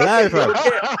 so I lie, fam.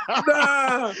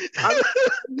 nah. I'm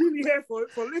really here for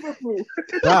Liverpool.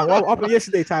 Nah, what happened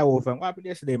yesterday, Taiwo, fam? What happened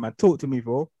yesterday, man? Talk to me,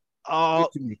 bro. Uh,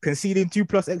 Talk to me. Conceding 2+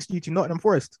 XG to Nottingham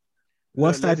Forest.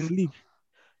 Worst side in the league.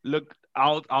 Look,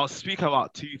 I'll speak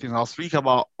about two things. I'll speak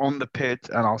about on the pitch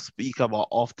and I'll speak about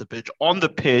off the pitch. On the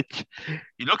pitch,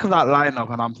 you look at that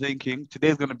lineup and I'm thinking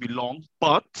today's gonna be long,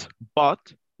 but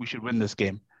we should win this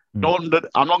game. I'm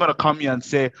not gonna come here and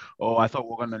say, oh, I thought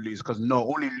we we're gonna lose, because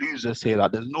no, only losers say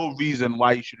that. There's no reason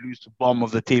why you should lose to bottom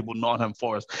of the table, Nottingham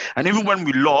Forest. And even when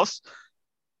we lost,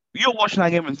 you're watching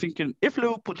that game and thinking, if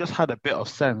Liverpool just had a bit of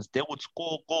sense, they would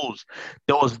score goals.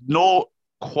 There was no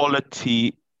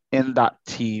quality in that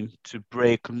team to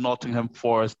break Nottingham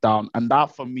Forest down. And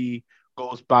that, for me,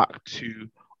 goes back to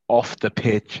off the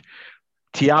pitch.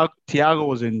 Thiago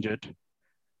was injured.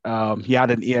 He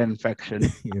had an ear infection.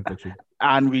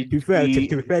 And to be fair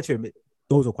to him,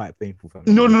 those are quite painful for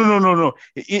me. No.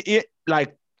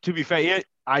 To be fair,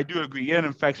 I do agree. Ear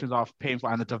infections are painful,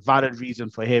 and it's a valid reason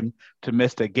for him to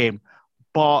miss the game.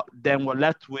 But then we're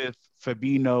left with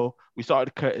Fabinho. We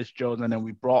started Curtis Jones, and then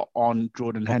we brought on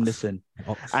Jordan Henderson,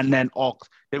 and then Ox.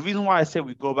 The reason why I say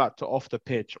we go back to off the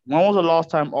pitch, when was the last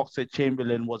time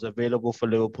Oxlade-Chamberlain was available for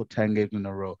Liverpool 10 games in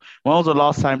a row? When was the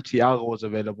last time Thiago was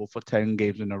available for 10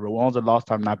 games in a row? When was the last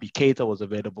time Naby Keita was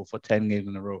available for 10 games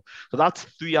in a row? So that's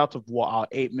 3 out of our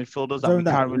 8 midfielders that we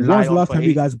can't rely on. When was the last time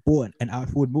you guys bought an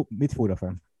outfield midfielder,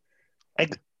 fam?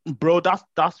 Bro,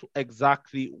 that's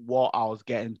exactly what I was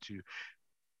getting to.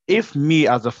 If me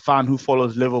as a fan who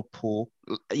follows Liverpool,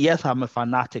 yes, I'm a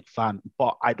fanatic fan,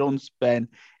 but I don't spend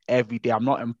every day. I'm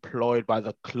not employed by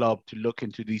the club to look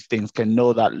into these things, can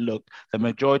know that, look, the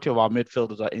majority of our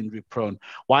midfielders are injury prone.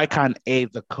 Why can't A,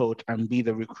 the coach, and B,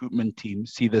 the recruitment team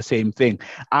see the same thing?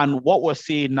 And what we're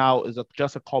seeing now is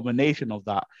just a combination of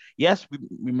that. Yes,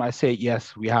 we might say,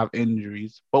 yes, we have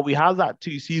injuries, but we had that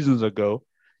 2 seasons ago.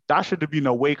 That should have been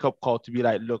a wake-up call to be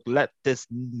like, look, let this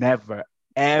never,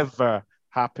 ever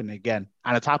happen again.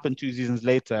 And it's happened 2 seasons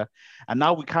later. And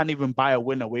now we can't even buy a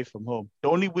win away from home. The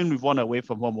only win we've won away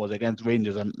from home was against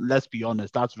Rangers. And let's be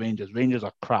honest, that's Rangers. Rangers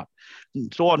are crap.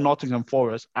 So are Nottingham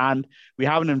Forest. And we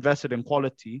haven't invested in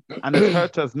quality. And it's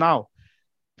hurt us now.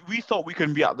 We thought we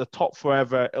can be at the top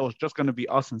forever. It was just going to be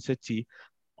us and City.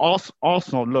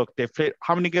 Arsenal, look, they've played,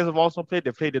 how many games have Arsenal played?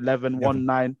 They've played 11, won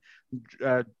 9,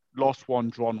 lost 1,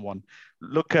 drawn 1.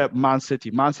 Look at Man City.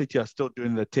 Man City are still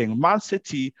doing the thing. Man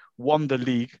City won the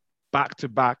league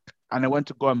back-to-back, and they went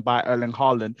to go and buy Erling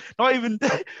Haaland. Not even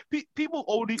people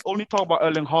only talk about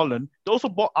Erling Haaland. They also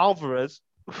bought Alvarez,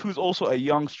 who's also a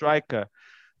young striker.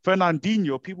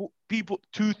 Fernandinho, people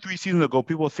 2-3 seasons ago,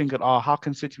 people were thinking, how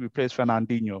can City replace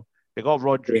Fernandinho? They got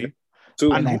Rodri.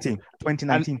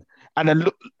 2019. And then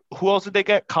look, who else did they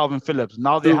get? Calvin Phillips.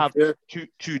 Now they have two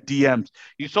DMs.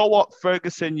 You saw what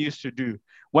Ferguson used to do.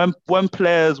 When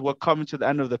players were coming to the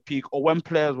end of the peak, or when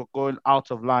players were going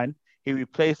out of line, he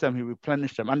replaced them, he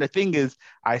replenished them. And the thing is,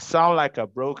 I sound like a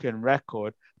broken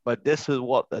record, but this is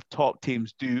what the top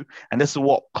teams do. And this is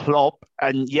what Klopp,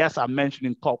 and yes, I'm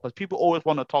mentioning Klopp, because people always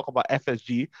want to talk about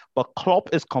FSG, but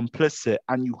Klopp is complicit,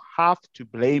 and you have to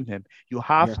blame him. You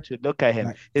have to look at him.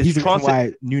 Like, he's the reason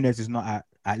why Nunes is not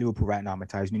at Liverpool right now,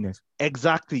 Matthias Nunes.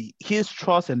 Exactly. His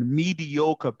trust in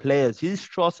mediocre players, his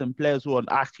trust in players who are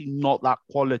actually not that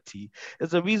quality,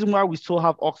 is the reason why we still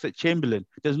have Oxlade-Chamberlain.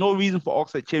 There's no reason for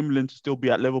Oxlade-Chamberlain to still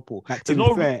be at Liverpool. Like, to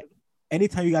be fair,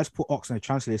 anytime you guys put Ox on a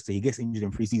transfer list, he gets injured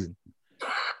in pre-season.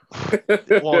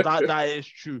 Well, that is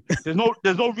true. There's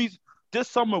no reason. This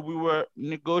summer we were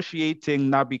negotiating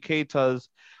Naby Keita's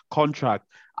contract.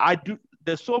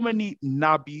 There's so many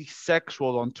Naby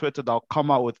sexuals on Twitter that'll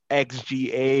come out with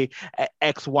XGA,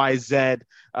 XYZ,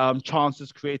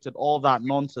 chances created, all that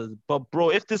nonsense. But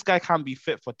bro, if this guy can't be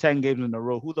fit for 10 games in a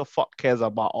row, who the fuck cares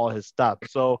about all his stats?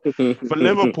 So for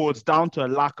Liverpool, it's down to a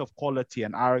lack of quality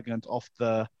and arrogance off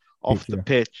the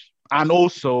pitch. And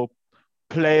also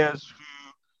players who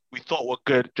we thought were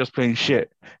good just playing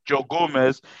shit. Joe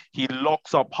Gomez, he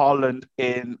locks up Haaland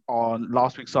in on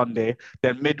last week Sunday,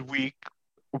 then midweek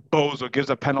Bozo gives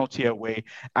a penalty away,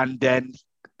 and then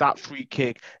that free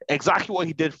kick, exactly what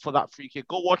he did for that free kick.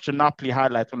 Go watch the Napoli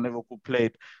highlights when Liverpool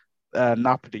played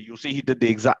Napoli. You'll see he did the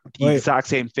exact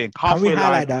same thing. Can we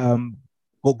highlight that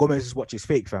Gomez's watch is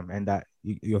fake, fam, and that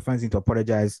your fans need to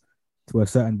apologize to a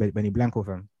certain Benny Blanco,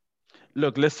 fam?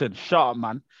 Look, listen, shut up,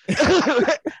 man.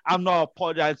 I'm not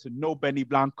apologizing to no Benny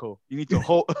Blanco. You need to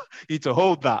hold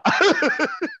that.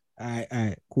 All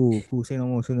right, cool. Say no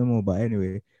more. But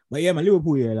anyway. But yeah, man,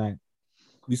 Liverpool, yeah, like,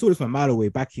 We saw this from a mile away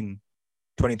back in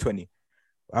 2020.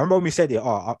 I remember when we said it,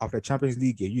 after the Champions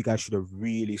League year, you guys should have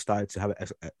really started to have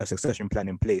a succession plan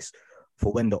in place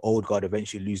for when the old guard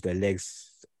eventually lose their legs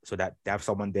so that they have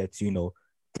someone there to,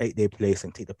 take their place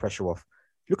and take the pressure off.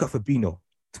 Look at Fabinho,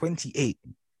 28.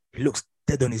 He looks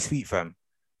dead on his feet, fam.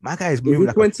 My guy is moving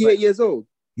like 28 years old.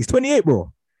 He's 28,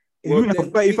 bro. He's moving like a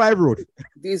 35-year-old.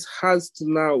 This has to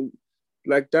now,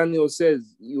 like Daniel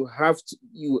says,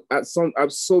 at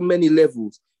so many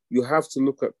levels, you have to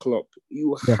look at Klopp.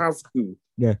 You have to.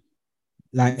 Yeah.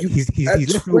 Like he's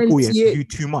left Liverpool to do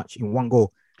too much in one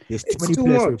goal. There's too many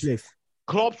players to replace.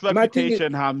 Klopp's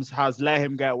reputation has let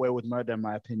him get away with murder, in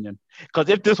my opinion. Because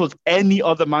if this was any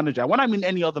other manager, when I mean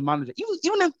any other manager,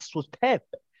 even if this was Pep,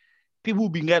 people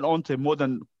would be getting on to him more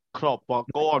than Klopp. But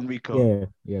go on, Rico.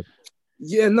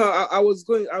 Yeah. No, I was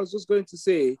just going to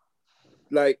say,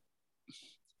 like,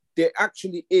 there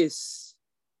actually is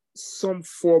some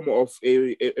form of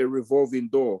a revolving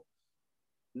door.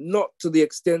 Not to the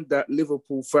extent that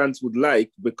Liverpool fans would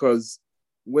like, because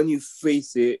when you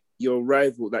face it, your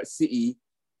rival, like City,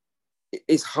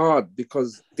 it's hard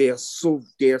because they are so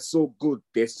good.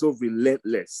 They're so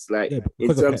relentless, like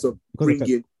in terms of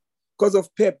bringing, because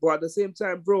of Pep. But at the same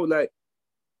time, bro, like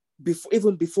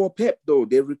even before Pep, though,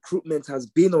 their recruitment has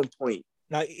been on point.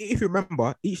 Now, if you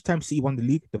remember, each time City won the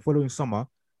league, the following summer,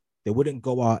 they wouldn't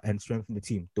go out and strengthen the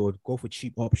team. They would go for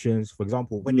cheap options. For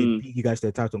example, when they beat you guys to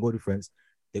the title and goal difference,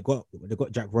 they got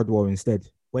Jack Rodwell instead.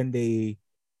 When they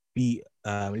beat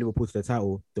Liverpool to the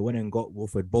title, they went and got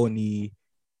Wilfred Boney,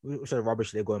 which are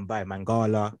rubbish they're going by,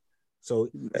 Mangala. So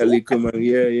Ali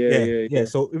Kuman, yeah.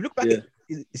 So if you look back,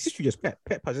 it's history just Pep.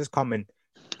 Pep has just come and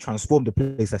transformed the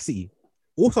place at City.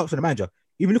 All sorts of the manager.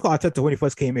 Even look at Arteta when he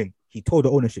first came in. He told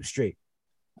the ownership straight,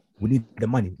 we need the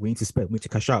money. We need to spend. We need to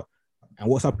cash out. And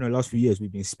what's happened in the last few years,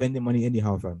 we've been spending money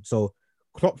anyhow, fam. So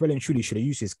Klopp really and truly should have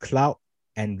used his clout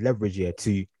and leverage here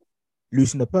to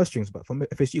loosen the purse strings. But from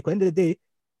FSG, at the end of the day,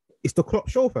 it's the Klopp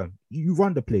show, fam. You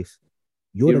run the place.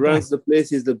 He runs the place.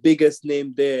 He's the biggest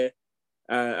name there.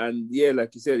 And yeah,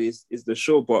 like you said, it's the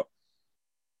show. But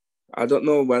I don't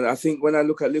know, man. I think when I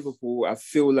look at Liverpool, I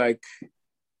feel like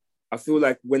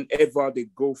whenever they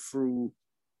go through,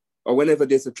 or whenever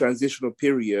there's a transitional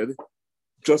period,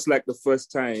 just like the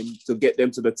first time to get them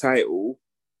to the title,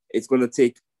 it's going to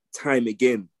take time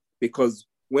again. Because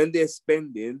when they're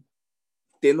spending,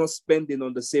 they're not spending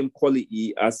on the same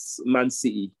quality as Man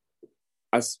City,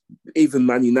 as even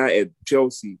Man United,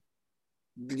 Chelsea.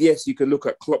 Yes, you can look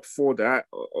at Klopp for that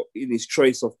in his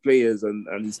choice of players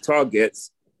and his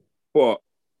targets. But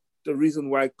the reason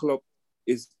why Klopp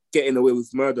is getting away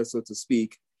with murder, so to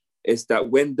speak, is that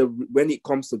when it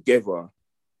comes together,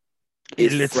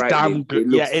 it's damn good. It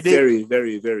looks very,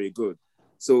 very, very good.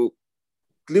 So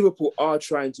Liverpool are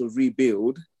trying to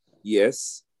rebuild,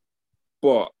 yes,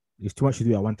 but it's too much to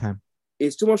do at one time.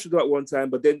 It's too much to do at one time,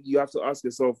 but then you have to ask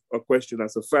yourself a question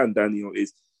as a fan, Daniel,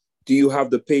 is do you have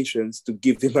the patience to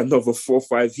give him another 4 or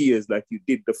 5 years like you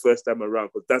did the first time around?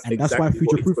 Because that's why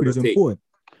future-proofing is important.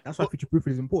 That's why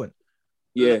future-proofing is important.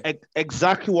 Yeah,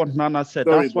 exactly what Nana said.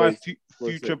 Sorry, that's why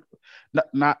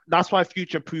that's why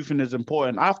future-proofing is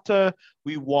important. After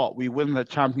we win the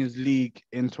Champions League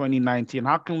in 2019,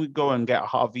 how can we go and get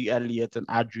Harvey Elliott and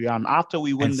Adrian after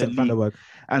we win the league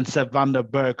and Sepp van der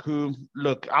Berg, who,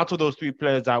 look, out of those 3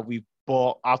 players that we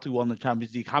bought after we won the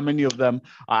Champions League, how many of them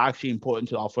are actually important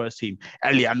to our first team?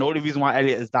 Elliott. And the only reason why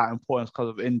Elliott is that important is because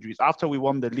of injuries. After we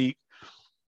won the league,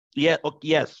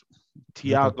 yes,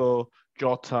 Thiago,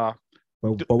 Jota,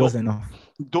 but wasn't enough.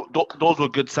 Those were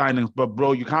good signings, but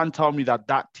bro, you can't tell me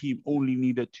that team only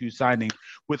needed 2 signings.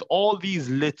 With all these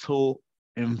little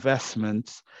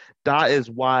investments, that is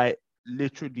why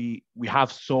literally we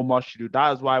have so much to do.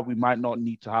 That is why we might not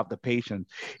need to have the patience.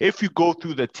 If you go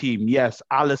through the team, yes,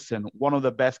 Alisson, one of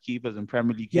the best keepers in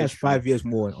Premier League. Yes, 5 years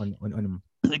more on him.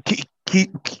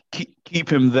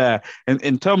 Keep him there. And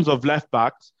in terms of left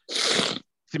backs,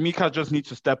 Tsimikas just needs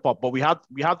to step up, but we had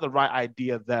the right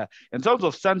idea there. In terms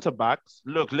of centre backs,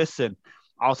 look, listen,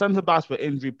 our centre backs were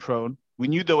injury prone. We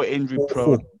knew they were injury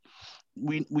prone.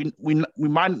 We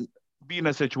might be in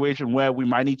a situation where we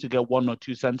might need to get 1 or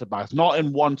 2 centre backs, not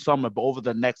in one summer, but over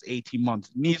the next 18 months.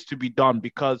 It needs to be done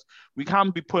because we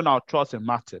can't be putting our trust in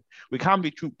Matip. We can't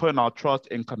be putting our trust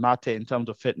in Konate in terms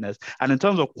of fitness. And in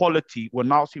terms of quality, we're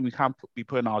now seeing we can't be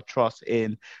putting our trust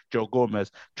in Joe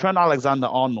Gomez. Trent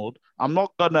Alexander-Arnold, I'm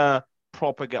not going to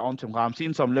proper get onto him. I'm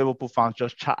seeing some Liverpool fans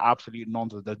just chat absolute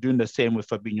nonsense. They're doing the same with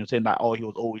Fabinho, saying that, he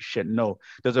was always shit. No,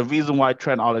 there's a reason why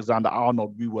Trent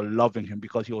Alexander-Arnold, we were loving him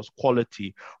because he was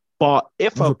quality. But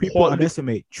if people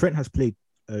underestimate, Trent has played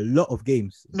a lot of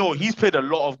games. No, he's played a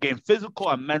lot of games. Physical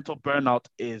and mental burnout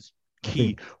is I key,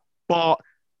 think. but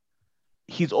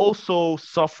he's also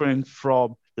suffering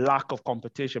from lack of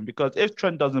competition because if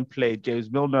Trent doesn't play,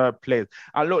 James Milner plays.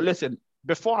 And look, listen,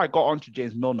 before I got onto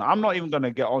James Milner, I'm not even going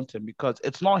to get onto him because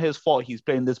it's not his fault he's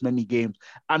playing this many games.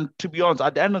 And to be honest,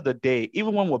 at the end of the day,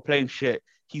 even when we're playing shit,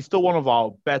 he's still one of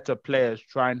our better players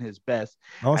trying his best.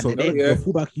 And Also, then the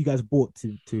fullback you guys bought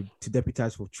to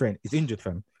deputize for Trent is injured,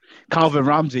 fam. Calvin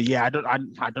Ramsey, yeah, I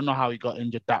don't know how he got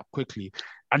injured that quickly.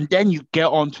 And then you get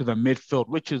onto the midfield,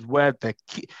 which is where the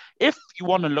key. If you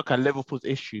want to look at Liverpool's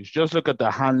issues, just look at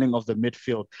the handling of the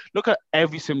midfield. Look at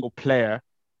every single player.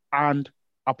 And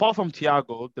apart from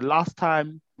Thiago, the last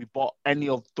time we bought any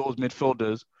of those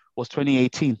midfielders was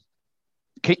 2018.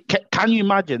 Can you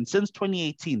imagine? Since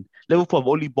 2018, Liverpool have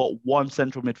only bought one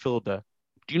central midfielder.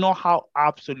 Do you know how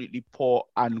absolutely poor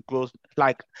and gross,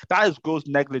 like that is gross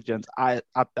negligence at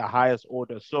the highest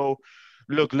order? So,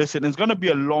 look, listen, it's going to be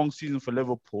a long season for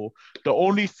Liverpool. The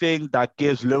only thing that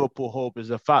gives Liverpool hope is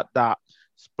the fact that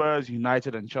Spurs,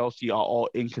 United, and Chelsea are all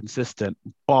inconsistent.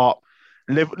 But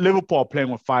Liverpool are playing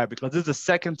with fire because this is the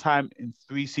second time in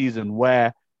 3 seasons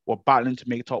where we're battling to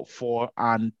make top four,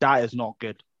 and that is not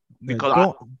good.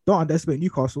 Because don't underestimate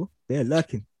Newcastle. They're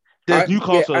lurking. There's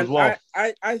Newcastle as well.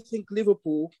 I think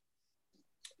Liverpool,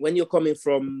 when you're coming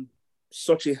from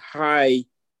such a high,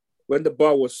 when the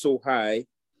bar was so high,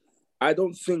 I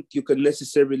don't think you can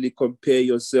necessarily compare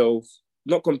yourself.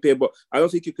 Not compare, but I don't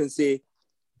think you can say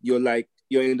you're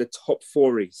in the top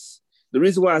four race. The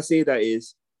reason why I say that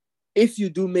is, if you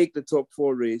do make the top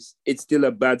four race, it's still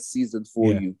a bad season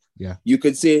for you. Yeah. You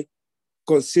could say,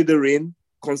 considering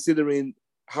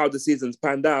how the season's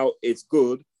panned out, it's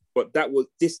good. But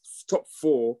this top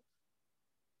four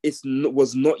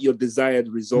was not your desired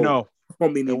result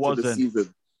coming into the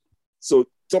season. So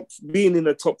being in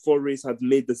the top four race has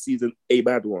made the season a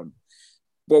bad one.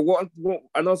 But what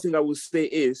another thing I would say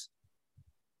is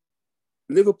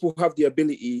Liverpool have the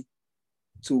ability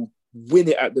to win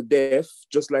it at the death,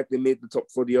 just like they made the top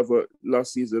four the other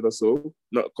last season or so.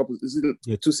 Not a couple,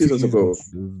 2 seasons ago.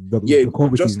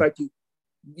 Just like you.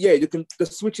 Yeah, the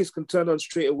switches can turn on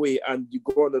straight away and you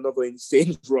go on another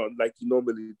insane run like you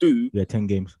normally do. Yeah, 10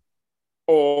 games.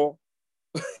 Or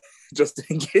just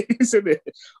 10 games, isn't it?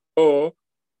 Or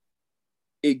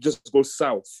it just goes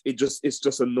south. It's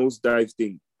just a nosedive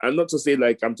thing. And not to say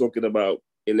like I'm talking about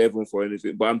 11th or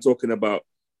anything, but I'm talking about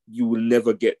you will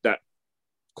never get that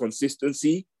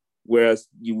consistency. Whereas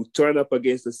you will turn up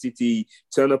against the City,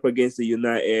 turn up against the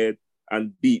United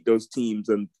and beat those teams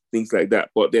and things like that.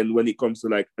 But then when it comes to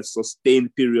like a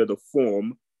sustained period of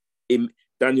form,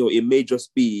 Daniel, it may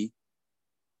just be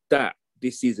that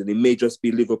this season, it may just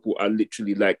be Liverpool are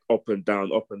literally like up and down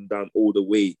all the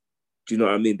way. Do you know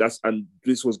what I mean? And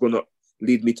this was going to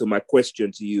lead me to my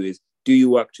question to you is, do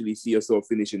you actually see yourself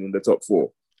finishing in the top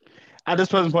four? At this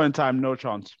present point in time, no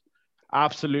chance.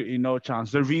 Absolutely no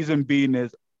chance. The reason being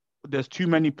is there's too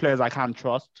many players I can't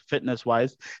trust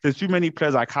fitness-wise. There's too many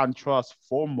players I can't trust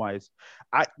form-wise.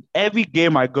 Every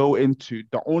game I go into,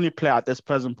 the only player at this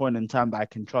present point in time that I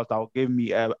can trust that will give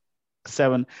me a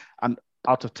 7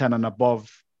 out of 10 and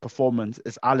above performance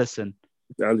is Alisson.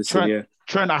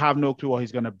 Trent, I have no clue what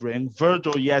he's going to bring.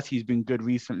 Virgil, yes, he's been good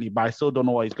recently, but I still don't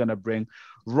know what he's going to bring.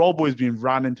 Robbo has been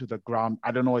ran into the ground.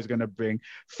 I don't know what he's going to bring.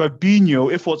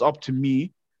 Fabinho, if it was up to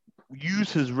me,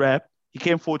 use his rep. He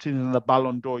came 14th in the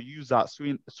Ballon d'Or. Use that,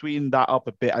 sweeten that up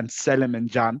a bit, and sell him in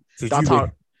Jan.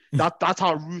 That's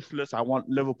how ruthless I want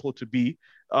Liverpool to be.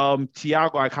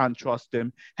 Thiago, I can't trust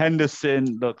him.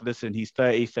 Henderson, look, listen, he's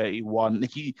 30, 31.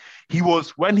 He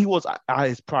was, when he was at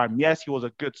his prime, yes, he was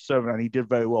a good servant and he did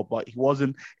very well, but he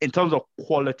wasn't, in terms of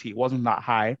quality, he wasn't that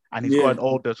high, and he's gotten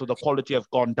older, so the quality has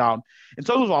gone down. In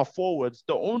terms of our forwards,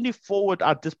 the only forward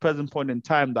at this present point in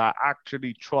time that I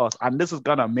actually trust, and this is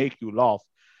going to make you laugh,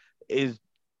 is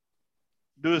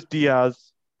Luis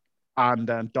Diaz and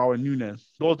Darwin Núñez.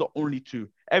 Those are the only two.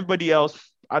 Everybody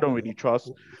else, I don't really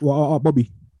trust. Well,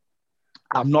 Bobby.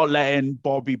 I'm not letting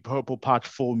Bobby Purple Patch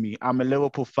fool me. I'm a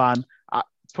Liverpool fan.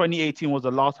 2018 was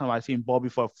the last time I seen Bobby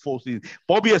for a full season.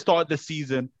 Bobby has started the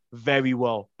season very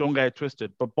well. Don't get it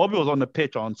twisted. But Bobby was on the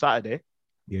pitch on Saturday.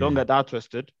 Yeah. Don't get that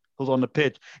twisted. He was on the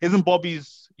pitch. Isn't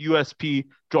Bobby's USP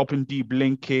dropping deep,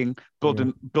 linking,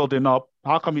 building up?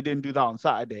 How come he didn't do that on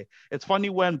Saturday? It's funny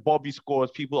when Bobby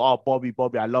scores, people are Bobby,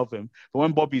 I love him. But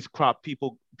when Bobby's crap,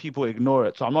 people ignore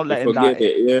it. So I'm not letting that.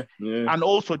 Yeah. And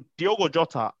also, Diogo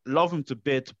Jota, love him to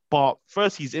bits, but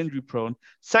first, he's injury prone.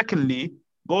 Secondly,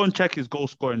 go and check his goal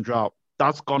scoring drought.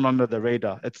 That's gone under the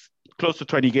radar. It's close to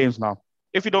 20 games now.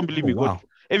 If you don't believe me, go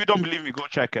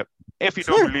check it. If you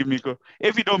don't believe me, go.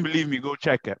 If you don't believe me, go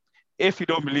check it. If you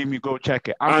don't believe me, go check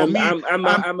it. And for me,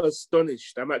 I'm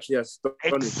astonished. I'm actually astonished.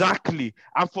 Exactly.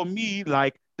 And for me,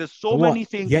 like, there's so What? many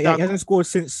things Yeah, that he hasn't scored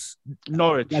since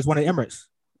Norwich. He has won at Emirates.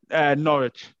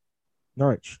 Norwich.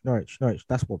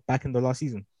 That's what, back in the last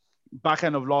season. Back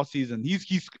end of last season.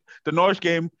 He's the Norwich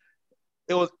game.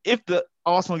 It was if the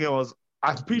Arsenal game was.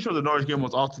 I'm pretty sure the Norwich game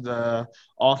was after the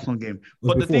Arsenal game.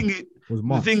 But the thing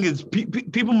is,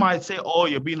 people might say, "Oh,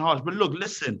 you're being harsh," but look,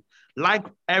 listen. Like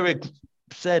Eric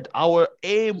said, our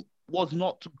aim was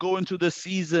not to go into the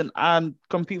season and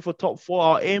compete for top 4.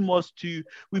 Our aim was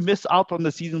we missed out on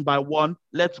the season by 1.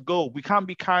 Let's go. We can't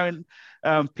be carrying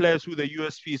players who the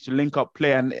USPs to link up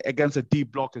play and against a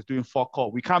deep block is doing fuck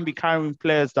all. We can't be carrying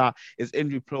players that is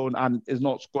injury prone and is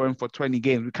not scoring for 20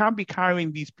 games. We can't be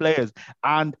carrying these players,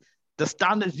 and the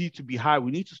standards need to be high.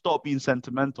 We need to stop being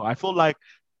sentimental. I feel like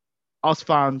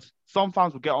some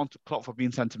fans will get onto Klopp for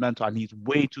being sentimental, and he's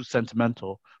way too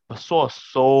sentimental. But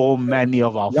so many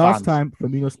of our Last fans. time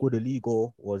Firmino scored a league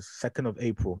goal was 2nd of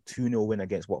April, 2-0 win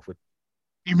against Watford.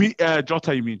 You mean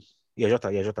Jota? You mean? Yeah,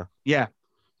 Jota. Yeah.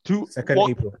 2nd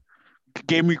April.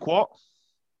 Game week what?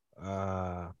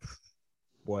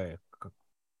 Boy,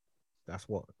 that's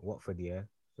what Watford, yeah.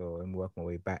 So I'm working my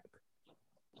way back.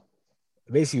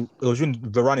 Basically, it was in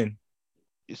the running.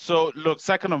 So look,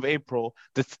 2nd of April,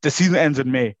 the season ends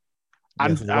in May.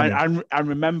 And Yes, I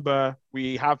remember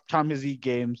we have Champions League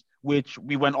games, which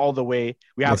we went all the way.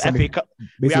 We have FA Cup.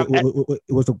 It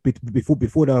was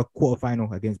before the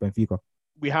quarterfinal against Benfica.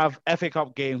 We have FA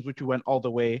Cup games, which we went all the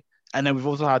way. And then we've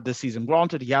also had this season.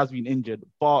 Granted, he has been injured.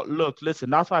 But look, listen,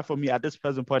 that's why for me, at this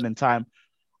present point in time,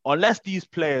 unless these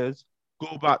players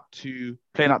go back to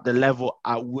playing at the level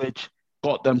at which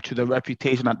got them to the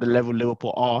reputation at the level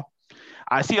Liverpool are,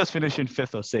 I see us finishing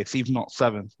 5th or 6th, even not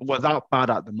 7th. We're that bad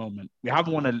at the moment. We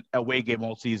haven't won an away game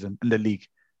all season in the league.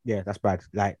 Yeah, that's bad.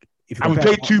 Like, and we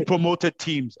played 2 promoted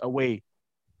teams away.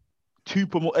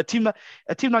 A team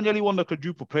that nearly won the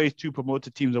quadruple plays 2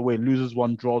 promoted teams away, loses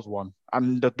 1, draws 1.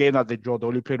 And the game that they draw, they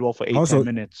only played well for 10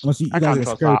 minutes. Also, you guys are in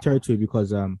scary territory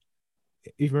because if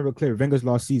you remember clearly, Wenger's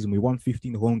last season, we won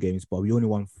 15 home games, but we only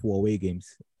won 4 away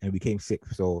games, and we came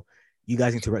 6th. So you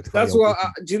guys need to rectify. That's what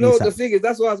do you know? The thing is,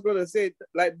 that's what I was gonna say.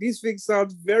 Like, these things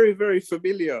sound very, very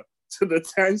familiar to the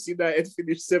times United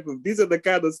finished 7th. These are the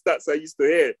kind of stats I used to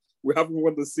hear. We haven't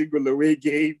won a single away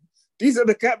game. These are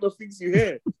the kind of things you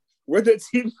hear when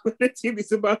the team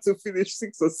is about to finish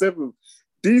 6th or 7th.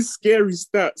 These scary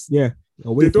stats,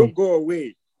 they don't go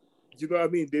away. You know what I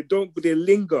mean? They don't, but they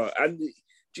linger. And do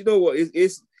you know what?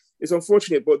 It's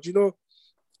unfortunate, but you know,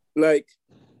 like,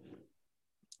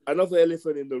 another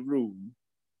elephant in the room,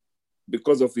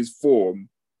 because of his form,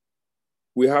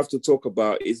 we have to talk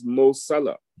about is Mo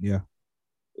Salah. Yeah.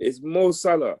 It's Mo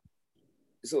Salah.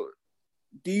 So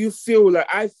do you feel like,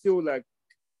 I feel like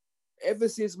ever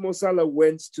since Mo Salah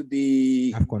went to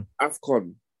the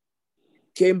AFCON,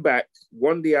 came back,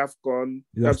 won the AFCON,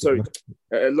 lost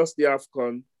the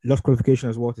AFCON. Lost qualification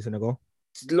as well to Senegal.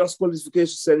 Lost qualification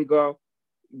to Senegal.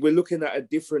 We're looking at a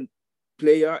different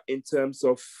player in terms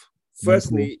of,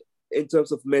 firstly, in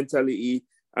terms of mentality,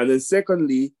 and then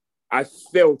secondly, I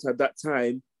felt at that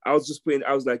time, I was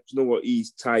like, you know what,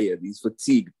 he's tired, he's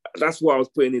fatigued. That's what I was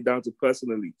putting it down to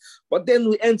personally. But then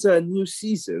we enter a new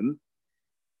season,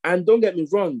 and don't get me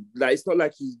wrong, like, it's not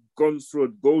like he's gone through a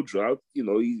goal drought. You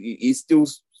know, he's still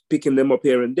picking them up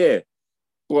here and there.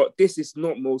 But this is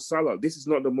not Mo Salah. This is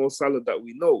not the Mo Salah that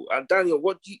we know. And Daniel,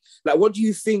 what do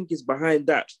you think is behind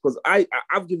that? Because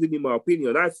I've given you my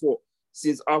opinion. I thought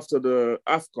since after the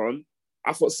AFCON,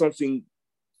 I thought something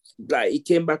like he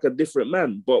came back a different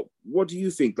man. But what do you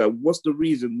think? Like, what's the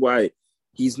reason why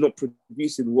he's not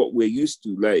producing what we're used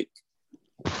to? Like,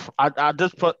 at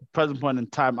this present point in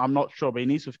time, I'm not sure, but he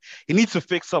needs to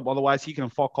fix up. Otherwise, he can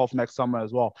fuck off next summer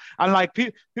as well. And like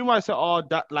people might say, oh,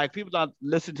 that, like, people that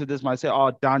listen to this might say,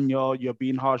 oh, Daniel, you're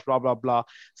being harsh, blah blah blah.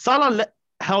 Salah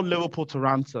held Liverpool to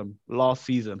ransom last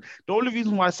season. The only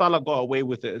reason why Salah got away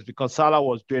with it is because Salah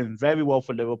was doing very well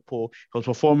for Liverpool. He was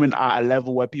performing at a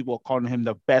level where people were calling him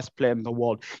the best player in the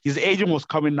world. His agent was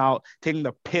coming out, taking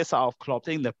the piss out of Klopp,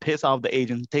 taking the piss out of the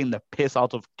agent, taking the piss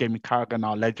out of Jamie Carragher and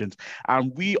our legends.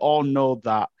 And we all know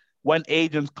that when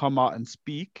agents come out and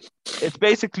speak, it's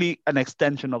basically an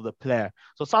extension of the player.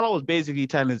 So Salah was basically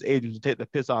telling his agent to take the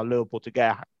piss out of Liverpool to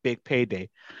get a big payday.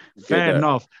 Fair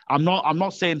enough. I'm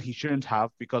not saying he shouldn't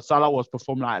have, because Salah was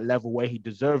performing at a level where he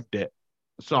deserved it.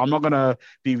 So I'm not gonna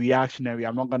be reactionary.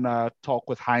 I'm not gonna talk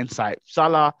with hindsight.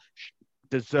 Salah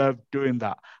deserved doing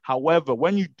that. However,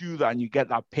 when you do that and you get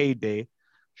that payday,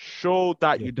 show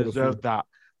that you deserve that.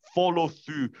 Follow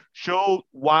through. Show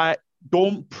why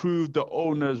don't prove the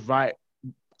owners right,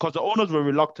 because the owners were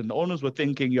reluctant. The owners were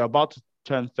thinking you're about to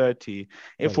turn 30.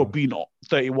 If we're being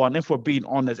 31, if we're being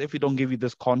honest, if we don't give you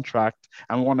this contract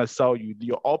and we want to sell you,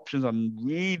 your options are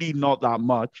really not that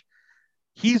much.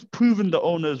 He's proven the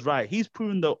owners right. He's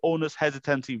proven the owners'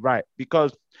 hesitancy right,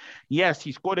 because yes,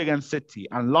 he scored against City.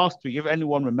 And last week, if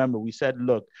anyone remember, we said,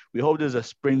 look, we hope there's a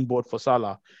springboard for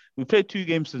Salah. We played 2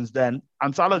 games since then,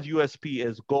 and Salah's USP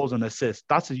is goals and assists.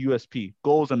 That's his USP,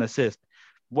 goals and assists.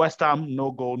 West Ham,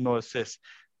 no goal, no assist.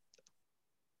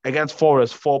 Against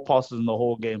Forest, 4 passes in the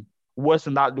whole game. Worse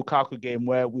than that Lukaku game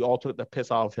where we all took the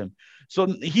piss out of him. So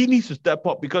he needs to step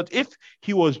up, because if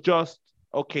he was just,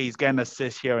 okay, he's getting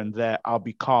assists here and there, I'll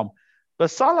be calm.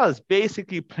 But Salah is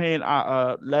basically playing at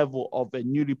a level of a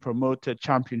newly promoted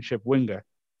championship winger.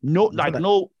 He's more like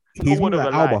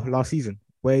Alba last season,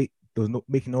 where he was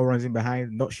making no runs in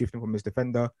behind, not shifting from his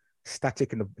defender,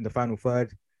 static in the final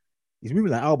third. He's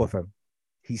moving like Alba, fam.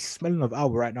 He's smelling of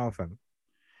Alba right now, fam.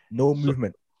 No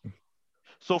movement.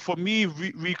 So for me,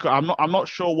 Rico, I'm not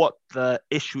sure what the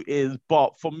issue is,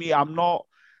 but for me, I'm not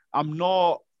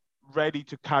ready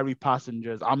to carry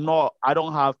passengers. I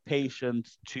don't have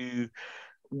patience to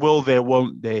will they,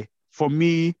 won't they. For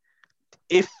me,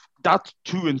 if that's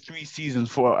 2 and 3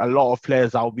 seasons for a lot of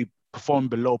players that will be performing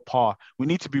below par, we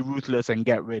need to be ruthless and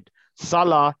get rid.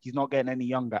 Salah, he's not getting any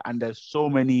younger, and there's so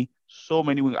many.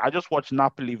 I just watched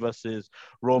Napoli versus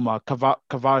Roma.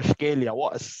 Kvaratskhelia,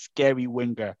 what a scary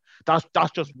winger. That's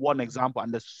just one example,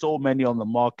 and there's so many on the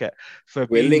market. Fabinho,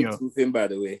 we're linked with him, by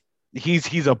the way. He's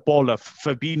a baller.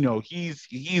 Fabinho,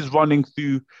 he's running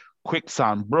through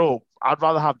quicksand, bro. I'd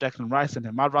rather have Declan Rice than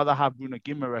him. I'd rather have Bruno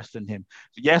Guimaraes than him.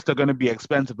 Yes, they're going to be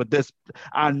expensive, but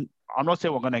and I'm not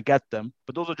saying we're going to get them,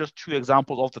 but those are just 2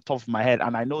 examples off the top of my head,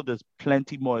 and I know there's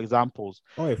plenty more examples.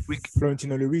 Oh,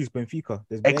 Florentino Luis, Benfica.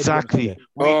 Exactly.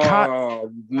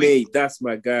 Mate, that's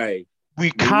my guy. We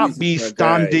can't be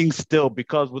standing still,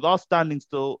 because with us standing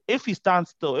still, if we stand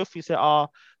still, if we say,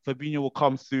 Fabinho will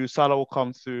come through, Salah will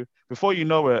come through, before you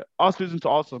know it, us losing to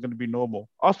Arsenal is going to be normal.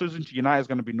 Us losing to United is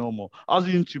going to be normal. Us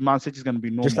losing to Man City is going to be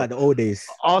normal. Just like the old days.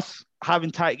 Us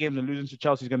having tight games and losing to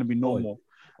Chelsea is going to be normal.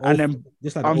 And then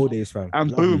just like the old days, fam.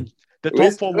 And boom, the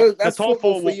top 4. That's the top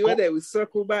 4 for you, innit? We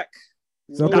circle back.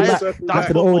 That's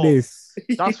the old days.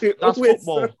 That's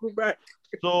football. Circle back.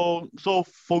 So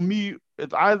for me,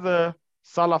 it's either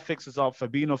Salah fixes up,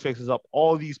 Fabinho fixes up,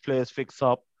 all these players fix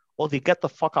up, or they get the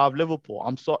fuck out of Liverpool.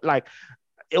 I'm so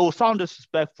it will sound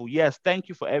disrespectful. Yes, thank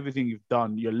you for everything you've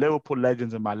done. You're Liverpool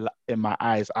legends in my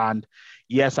eyes, and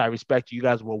yes, I respect you. You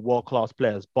guys were world-class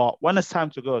players. But when it's time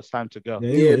to go, it's time to go.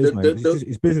 Yeah,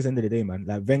 it's business end of the day, man.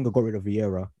 Like Wenger got rid of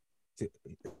Vieira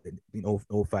in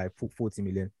 05, 40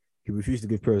 million. He refused to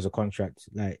give Perez a contract.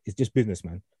 Like, it's just business,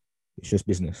 man. It's just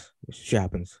business. Shit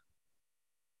happens.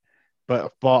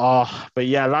 But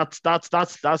yeah,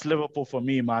 that's Liverpool for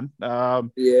me, man.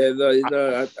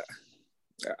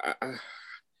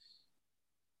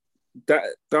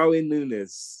 Darwin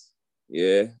Núñez,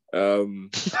 yeah.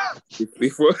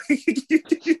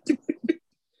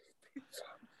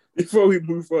 Before we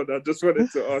move on, I just wanted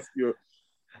to ask you,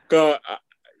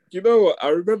 you know what? I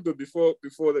remember before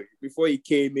he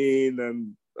came in,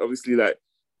 and obviously, like,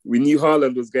 we knew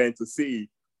Haaland was going to City,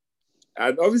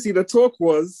 and obviously the talk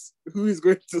was who is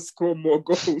going to score more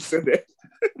goals. And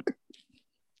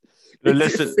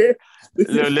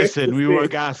Listen, we were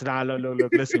gassed. Nah,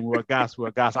 look, listen, we were gassed.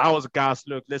 I was gassed.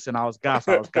 Look, listen, I was gassed.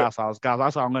 That's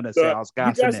what I'm going to say. I was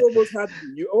gassed. You guys almost had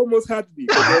me. You almost had me.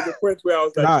 There was a point where I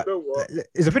was like, you know what?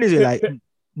 It's a finish, like,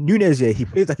 Núñez, yeah, he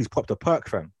plays like he's popped a perk,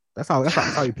 fam. That's how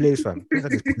he plays, fam. He plays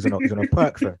like he's on a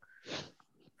perk,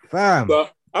 fam.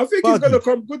 But I think he's going to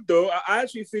come good, though. I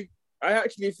actually think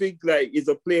like he's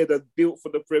a player that's built for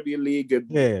the Premier League and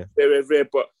very rare.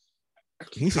 But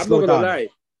he needs to I'm slow not down. gonna lie.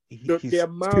 The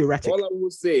amount, all I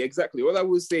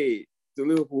will say to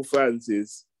Liverpool fans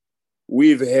is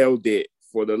we've held it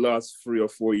for the last 3 or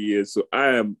 4 years. So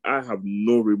I have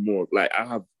no remorse. Like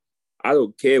I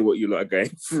don't care what you lot are going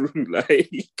through.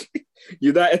 Like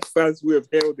United fans, we have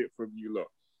held it from you lot.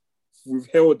 We've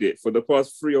held it for the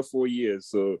past 3 or 4 years.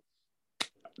 So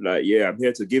like, yeah, I'm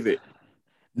here to give it.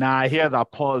 Nah, I hear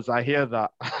that pause. I hear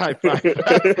that. I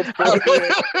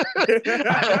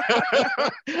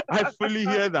fully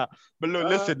hear that. But look,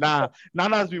 listen,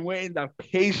 Nana's been waiting that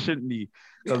patiently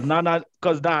because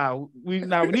we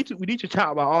need to chat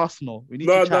about Arsenal. We need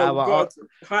to chat about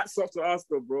hats off to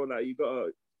Arsenal, bro. Like you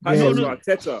got hats off to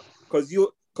Arteta because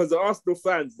the Arsenal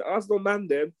fans, the Arsenal man,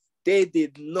 they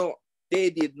did not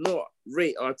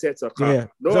rate Arteta. Yeah,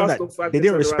 no Arsenal fans. They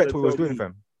didn't respect what he was doing,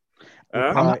 fam.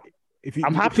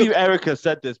 I'm happy Erica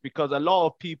said this because a lot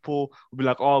of people will be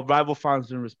like, "Oh, rival fans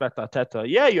didn't respect Arteta."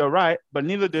 Yeah, you're right, but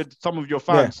neither did some of your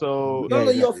fans. Yeah. So None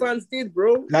of your fans did,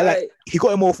 bro. Like he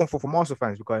got him all from Arsenal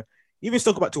fans because even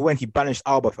talk about to when he banished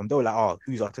Alba from. They were like, "Oh,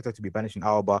 who's Arteta to be banishing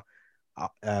Alba?"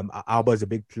 Alba's a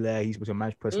big player. He's supposed to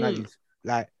manage personalities.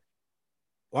 Like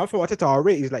one for Arteta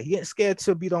already is like he ain't scared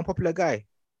to be the unpopular guy.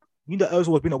 You know, Ozil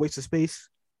was being a waste of space.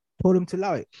 Told him to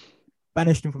allow it.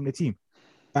 Banished him from the team.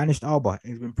 Banished Alba,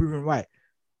 and he's been proven right.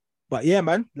 But yeah,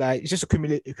 man, like it's just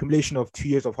accumulation of 2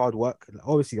 years of hard work. Like,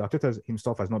 obviously, Arteta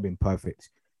himself has not been perfect.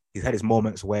 He's had his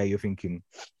moments where you're thinking,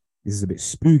 "This is a bit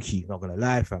spooky." Not gonna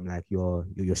lie, fam. Like you're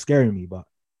scaring me, but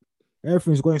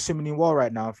everything's going swimmingly well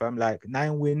right now, fam. Like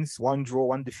 9 wins, 1 draw,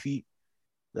 1 defeat.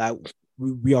 Like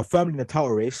we are firmly in the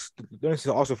title race. Don't see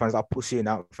the Arsenal fans are pushing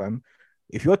out, fam.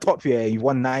 If you're top here, you've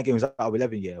won 9 games out of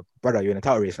 11, yeah, brother, you're in a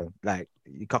title race, fam. Like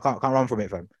you can't run from it,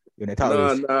 fam. You're in a title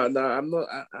race. No, I'm not.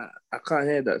 I can't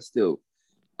hear that still.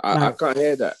 I can't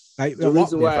hear that. Like, the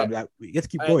reason why, fam, like, you have to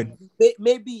keep going.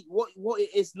 Maybe what it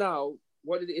is now,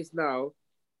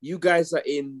 you guys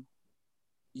are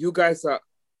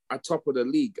top of the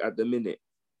league at the minute,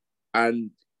 and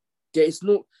there's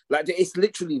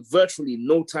literally virtually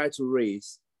no title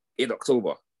race in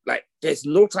October. Like there's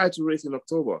no title race in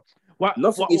October.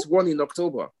 Nothing is won in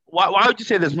October. Why would you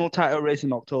say there's no title race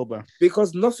in October?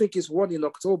 Because nothing is won in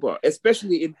October,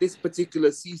 especially in this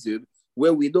particular season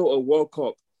where we know a World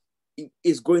Cup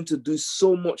is going to do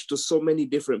so much to so many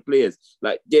different players.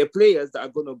 Like there are players that are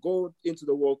going to go into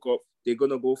the World Cup, they're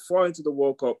going to go far into the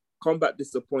World Cup, come back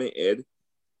disappointed,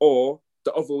 or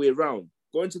the other way around.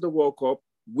 Go into the World Cup,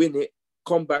 win it,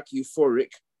 come back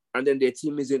euphoric, and then their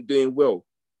team isn't doing well.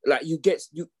 Like you get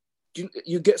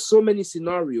so many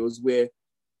scenarios where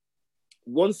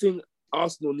one thing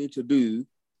Arsenal need to do,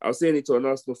 I was saying it to an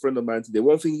Arsenal friend of mine today,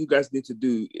 one thing you guys need to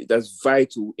do that's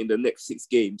vital in the next 6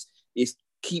 games is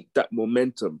keep that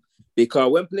momentum.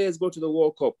 Because when players go to the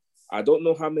World Cup, I don't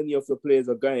know how many of your players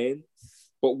are going,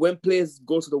 but when players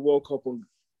go to the World Cup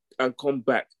and come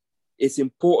back, it's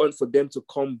important for them to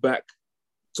come back,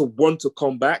 to want to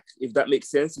come back, if that makes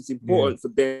sense. It's important for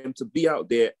them to be out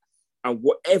there and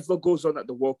whatever goes on at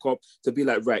the World Cup to be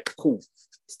like, right, cool,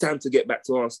 it's time to get back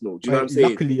to Arsenal. Do you know what I'm saying?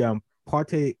 Luckily,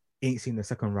 Partey ain't seen the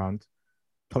second round.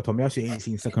 Tomiyasu ain't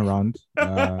seen second round.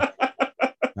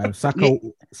 Saka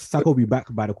will be back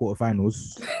by the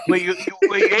quarterfinals. Wait, you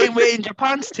ain't waiting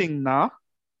Japan's thing now?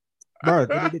 Bro,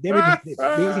 they ain't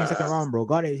seen second round, bro.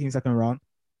 God ain't seen second round.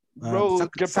 Bro,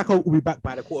 Saka will be back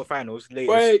by the quarterfinals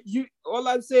later. Wait, all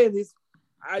I'm saying is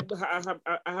I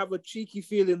have a cheeky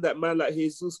feeling that man like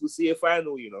Jesus will see a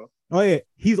final, you know. Oh yeah,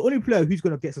 he's the only player who's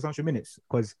gonna get substantial minutes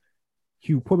because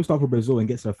he'll probably start for Brazil and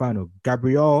get to the final.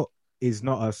 Gabriel is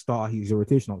not a starter; he's a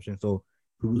rotation option, so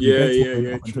into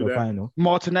the final.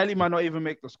 Martinelli might not even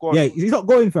make the squad. Yeah, he's not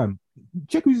going, fam.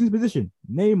 Check who's in his position: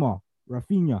 Neymar,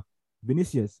 Rafinha,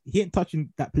 Vinicius. He ain't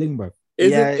touching that plane, bro.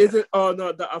 Is it? Oh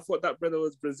no, I thought that brother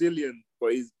was Brazilian,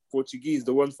 but he's Portuguese,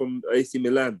 the one from AC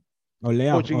Milan. Oh,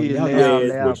 Leao. Portuguese.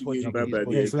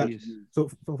 So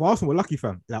for Arsenal, we're lucky,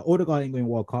 fam. Like Odegaard ain't going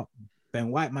World Cup.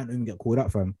 Ben White man don't get called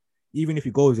up, fam. Even if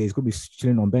he goes there, he's gonna be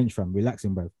chilling on bench, fam,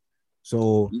 relaxing, bro.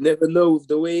 So you never know, with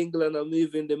the way England are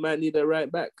moving, they might need a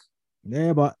right back.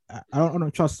 Yeah, but I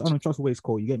don't trust the way it's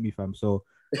called. You get me, fam. So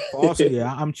for Arsenal,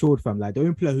 yeah, I'm chilled, fam. Like the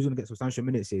only player who's gonna get substantial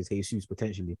minutes is Jesus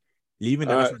potentially. Leaving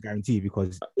that's not guaranteed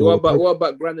because what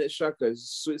about Granit Xhaka,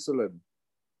 Switzerland?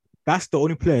 That's the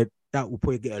only player that will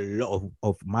probably get a lot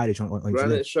of mileage on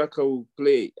Granit Xhaka will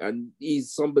play, and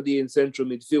he's somebody in central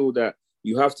midfield that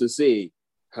you have to say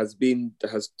has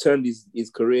turned his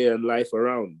career and life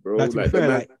around, bro.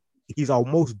 He's our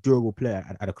most durable player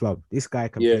at the club. This guy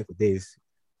can play for days.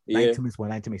 90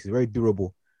 minutes. He's very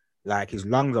durable. Like his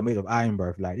lungs are made of iron,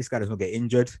 bro. Like this guy does not get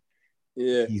injured.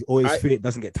 Yeah, he's always fit,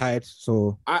 doesn't get tired.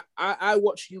 So I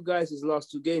watched you guys' last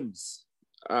 2 games.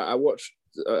 I watched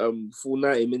full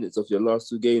 90 minutes of your last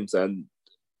 2 games, and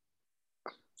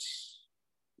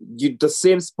the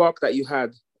same spark that you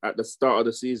had at the start of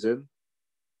the season.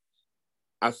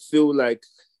 I feel like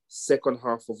second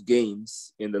half of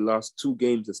games, in the last 2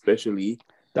 games especially,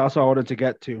 that's what I wanted to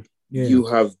get to. Yeah. You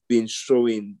have been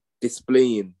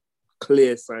displaying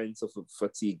clear signs of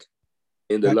fatigue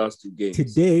in the last 2 games.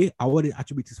 Today, I wouldn't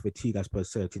attribute this fatigue as per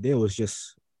se. Today was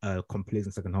just a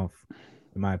complacent second half,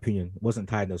 in my opinion. It wasn't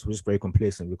tiredness, it was just very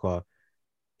complacent because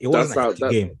it wasn't a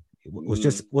game. It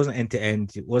wasn't end to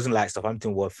end. It wasn't like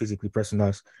Southampton were physically pressing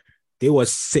us. They were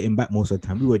sitting back most of the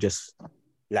time. We were just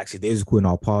lackadaisical in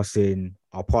our passing.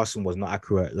 Our passing was not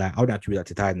accurate. Like I would attribute that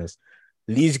to tiredness.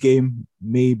 Leeds game,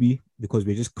 maybe, because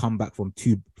we just come back from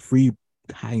 3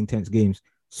 high intense games.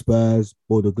 Spurs,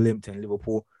 Bodo Glimt, and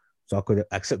Liverpool. So I could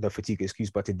accept the fatigue excuse.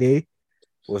 But today it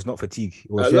was not fatigue. It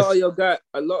was a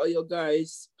lot of your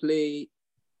guys play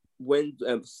when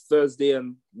Thursday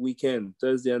and weekend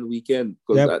because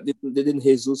didn't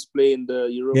Jesus play in the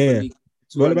Europa League?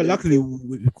 Well, but luckily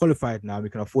we qualified now. We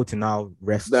can afford to now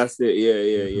rest. That's it.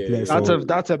 Yeah.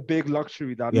 That's a big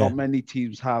luxury that not many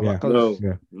teams have. Yeah.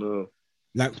 No.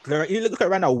 Like you look at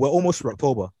right now, we're almost for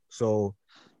October. So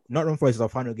Nottingham Forest is our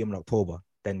final game in October.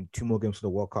 Then 2 more games for the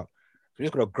World Cup. So we're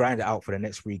just gonna grind it out for the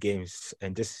next 3 games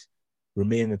and just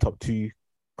remain in the top 2.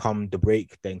 Come the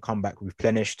break, then come back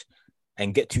replenished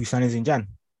and get 2 signings in Jan.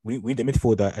 We need a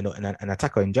midfielder and an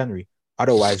attacker in January.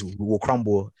 Otherwise, we will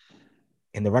crumble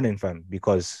in the running, fam,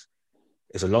 because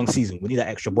it's a long season. We need that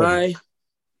extra body.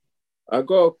 I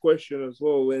got a question as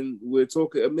well. When we were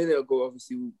talking a minute ago,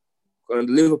 obviously, on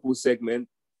the Liverpool segment,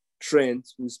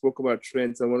 we spoke about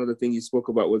Trent, and one of the things you spoke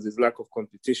about was his lack of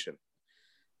competition.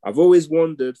 I've always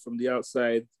wondered from the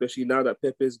outside, especially now that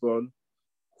Pepe's gone,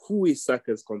 who is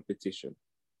Saka's competition?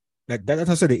 Like that's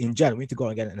I said, in Jan, we need to go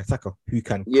and get an attacker who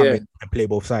can come in and play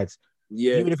both sides.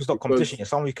 Yeah. Even if it's not competition, it's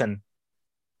someone who can,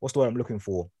 what's the word I'm looking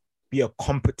for? Be a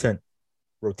competent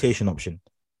rotation option.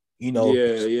 You know,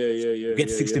 get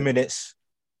 60 minutes,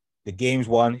 the game's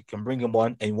won, you can bring him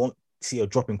on, and you won't see a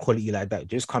drop in quality like that.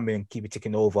 Just come in, keep it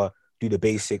ticking over, do the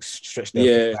basics, stretch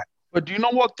their back. But do you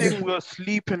know what thing we're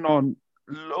sleeping on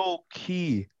low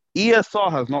key? ESR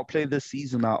has not played this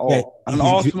season at all. Yeah, and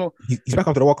Arsenal... He's back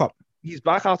after the World Cup. He's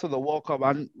back out of the World Cup,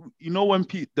 and you know when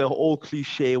the old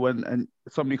cliche when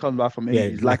somebody comes back from India,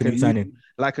 he's like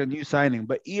a new signing.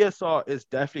 But ESR is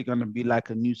definitely going to be like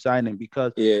a new signing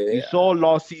because you saw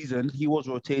last season he was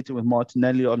rotating with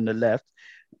Martinelli on the left.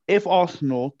 If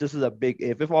Arsenal, this is a big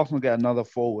if Arsenal get another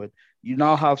forward, you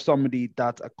now have somebody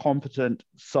that's a competent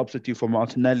substitute for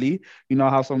Martinelli. You now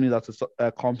have somebody that's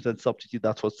a competent substitute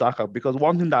that's for Saka. Because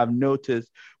one thing that I've noticed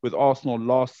with Arsenal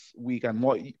last week and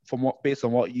based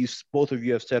on what both of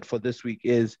you have said for this week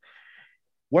is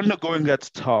when the going gets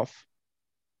tough,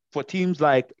 for teams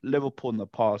like Liverpool in the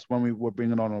past, when we were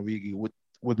bringing on Origi,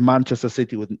 with Manchester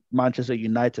City, with Manchester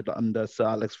United under Sir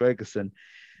Alex Ferguson,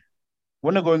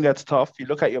 when the going gets tough, you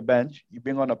look at your bench, you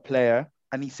bring on a player,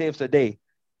 and he saves the day.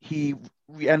 He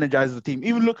re-energizes the team.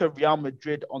 Even look at Real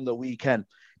Madrid on the weekend.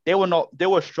 They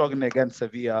were struggling against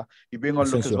Sevilla. You bring on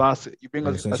Lucas Vazquez, you bring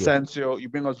on Asensio, you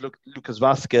bring on Lucas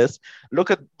Vazquez.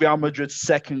 Look at Real Madrid's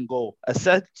second goal.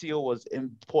 Asensio was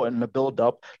important in the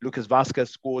build-up. Lucas Vazquez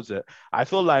scores it. I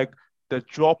feel like the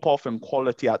drop-off in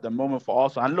quality at the moment for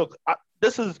Arsenal. And look,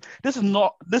 this is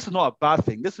not a bad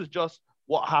thing. This is just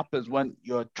what happens when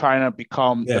you're trying to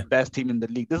become the best team in the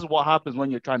league. This is what happens when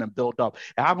you're trying to build up.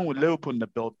 It happened with Liverpool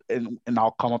in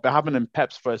our come up. It happened in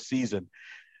Pep's first season.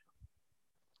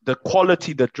 The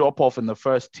quality, the drop-off in the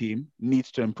first team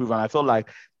needs to improve. And I feel like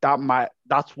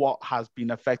that's what has been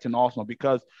affecting Arsenal,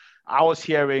 because I was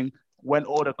hearing when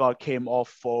Odegaard came off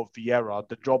for Vieira,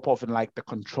 the drop-off in like the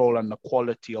control and the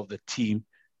quality of the team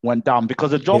went down,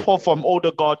 because the drop-off from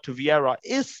Odegaard to Vieira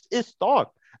is stark.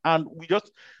 And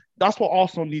that's what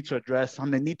Arsenal need to address,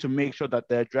 and they need to make sure that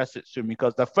they address it soon,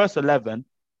 because the first 11,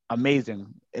 amazing.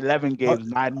 11 games,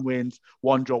 9 wins,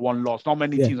 1 draw, 1 loss. Not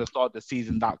many teams have started the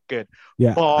season that good.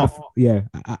 Yeah,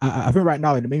 I think right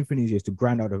now the main thing is to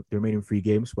grind out the remaining 3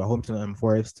 games. We're home to Nottingham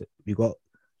Forest. We got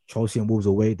Chelsea and Wolves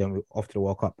away, then we're off to the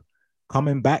World Cup.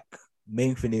 Coming back,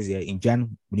 main thing is in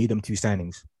Jan, we need them 2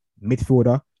 signings.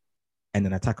 Midfielder and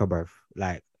an attacker, bruv.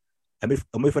 Like, a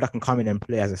midfielder that can come in and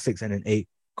play as a 6 and an 8,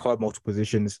 cover multiple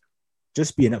positions.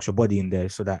 Just be an extra body in there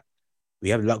so that we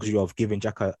have the luxury of giving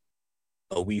Xhaka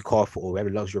a week off, or we have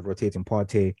the luxury of rotating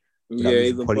Partey. Yeah,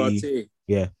 even Partey.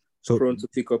 Yeah. So prone to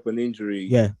pick up an injury.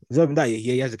 Yeah. It's even that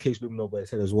he has a case with him over his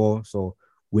head as well. So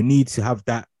we need to have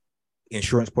that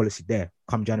insurance policy there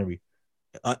come January.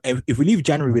 If we leave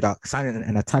January without signing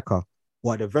an attacker,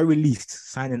 or at the very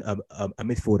least signing a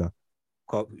midfielder,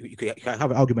 you can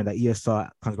have an argument that ESR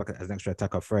comes back as an extra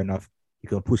attacker. Fair enough. You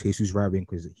can push Jesus right in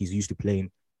because he's used to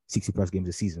playing 60+ games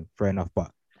a season. Fair enough,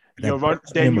 but you'll run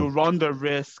the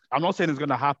risk. I'm not saying it's going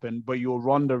to happen, but you'll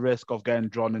run the risk of getting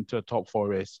drawn into a top 4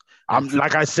 race.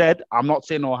 Like I said, I'm not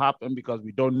saying it'll happen because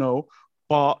we don't know.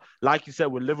 But like you said,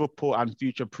 with Liverpool and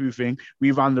future proofing,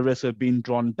 we run the risk of being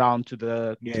drawn down to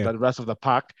the rest of the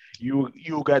pack. You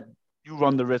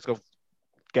run the risk of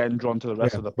getting drawn to the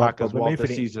rest of the pack as well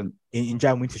this season. In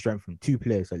Jan, we need to strengthen 2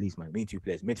 players at least, man. We need 2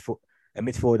 players, a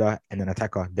midfielder and an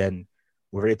attacker. Then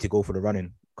we're ready to go for the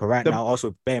running. Because right now,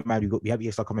 also bear in mind we have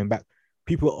ESR coming back.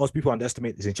 People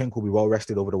underestimate Zinchenko will be well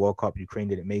rested over the World Cup. Ukraine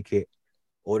didn't make it.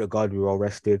 Odegaard will be well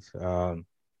rested.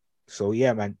 So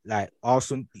yeah, man, like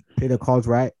Arsenal play the cards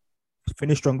right,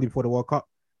 finish strongly before the World Cup,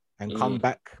 and come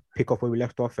back, pick up where we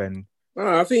left off, and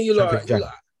I think you lot. strengthen Jan.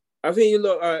 I think you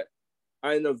lot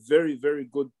are in a very, very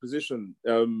good position.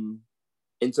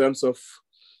 In terms of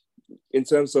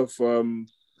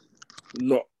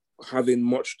not having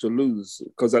much to lose,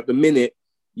 because at the minute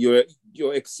you're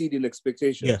exceeding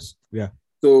expectations. Yes, yeah.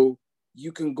 So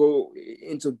you can go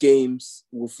into games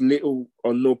with little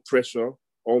or no pressure,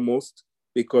 almost,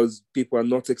 because people are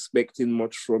not expecting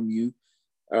much from you.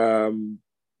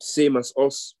 Same as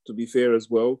us, to be fair, as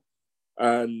well.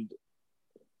 And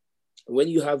when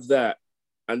you have that,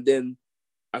 and then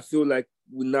I feel like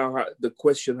we now the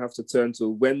question have to turn to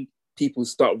when people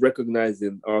start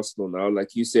recognizing Arsenal now.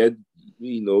 Like you said,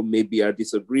 maybe I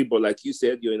disagree, but like you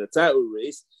said, you're in a title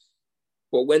race.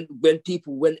 But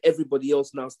when everybody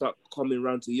else now start coming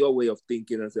around to your way of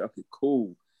thinking and say, okay,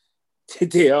 cool,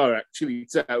 they are actually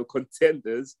title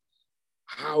contenders.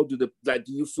 How do do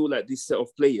you feel like this set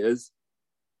of players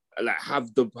like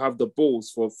have the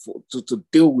balls to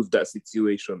deal with that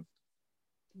situation?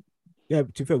 Yeah,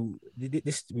 to be fair,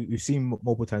 we've seen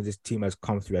multiple times this team has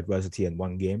come through adversity and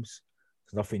won games.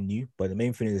 It's nothing new, but the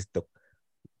main thing is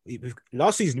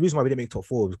last season, the reason why we didn't make top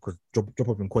four was because drop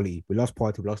off in quality. We lost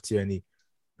Partey, we lost Tierney.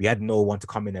 We had no one to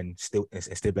come in and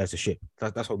stabilize the ship.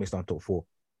 That's what missed on top four.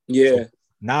 Yeah. So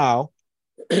now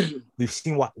we've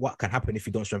seen what can happen if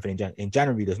you don't strengthen in January. In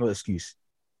January, there's no excuse.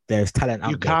 There's talent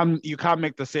out there. You can't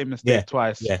make the same mistake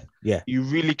twice. Yeah. You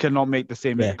really cannot make the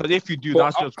same mistake. Because if you do,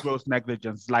 that's just gross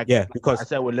negligence. Because I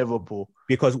said with Liverpool.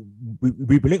 Because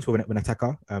we linked with an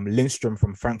attacker, Lindstrom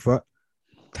from Frankfurt,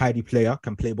 tidy player,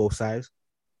 can play both sides,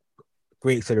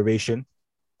 great acceleration,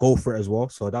 go for it as well.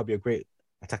 So that'll be a great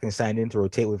attacking signing to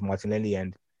rotate with Martinelli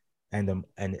and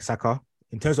Saka.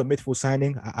 In terms of midfield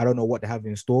signing, I don't know what they have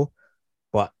in store.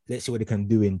 But let's see what they can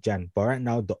do in Jan. But right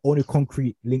now, the only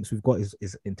concrete links we've got is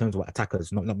in terms of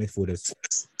attackers, not midfielders.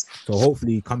 So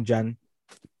hopefully, come Jan,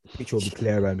 the picture will be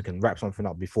clearer and we can wrap something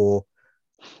up before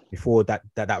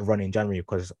that run in January.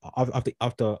 Because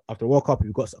after World Cup,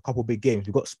 we've got a couple of big games.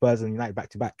 We've got Spurs and United back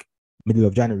to back, middle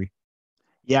of January.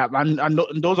 Yeah, and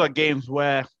those are games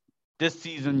where this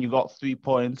season you got 3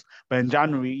 points, but in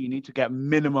January you need to get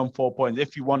minimum 4 points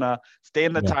if you want to stay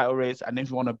in the title race and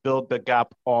if you want to build the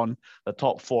gap on the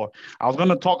top four. I was going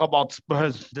to talk about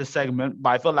Spurs this segment, but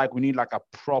I feel like we need like a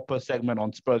proper segment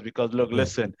on Spurs because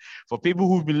listen, for people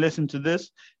who've been listening to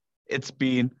this,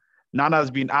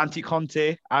 Nana's been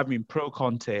anti-Conte, I've been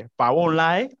pro-Conte, but I won't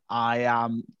lie, I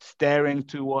am staring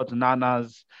towards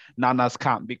Nana's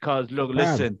camp because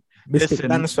listen,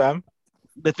 fam.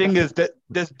 The thing is that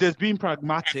there's been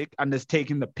pragmatic and there's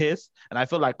taking the piss, and I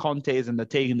feel like Conte is in the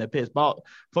taking the piss. But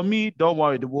for me, don't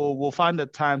worry, we'll find the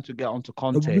time to get onto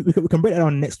Conte. We can break that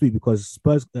down next week because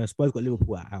Spurs got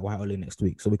Liverpool at White Hart Lane next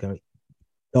week, so we can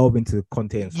delve into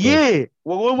Conte and Spurs. Yeah,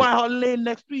 we're going White Hart Lane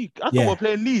next week. I thought we're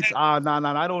playing Leeds. No, I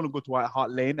don't want to go to White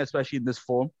Hart Lane, especially in this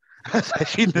form. Let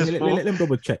me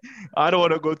double check. I don't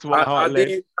want to go to White Hart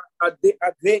Lane. Are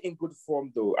they in good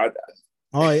form though?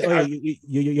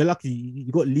 You're lucky.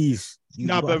 You got Leeds.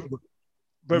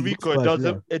 But Rico,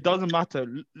 it doesn't matter.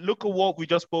 Look at what we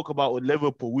just spoke about with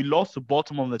Liverpool. We lost the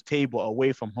bottom of the table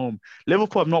away from home.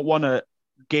 Liverpool have not won a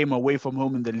game away from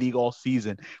home in the league all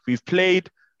season. We've played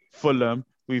Fulham.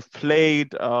 We've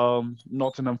played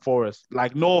Nottingham Forest.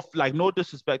 No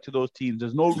disrespect to those teams.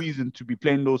 There's no reason to be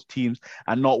playing those teams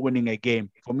and not winning a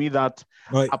game. For me, that's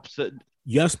absurd.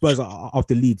 Yes, Spurs are off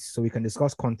the Leeds, so we can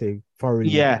discuss Conte thoroughly.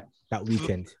 Yeah. That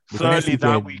weekend. Certainly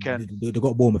that weekend. They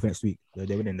got Bournemouth next week.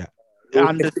 They're winning that.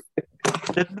 And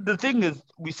the thing is,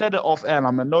 we said it off air,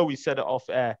 and I know we said it off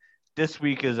air. This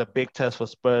week is a big test for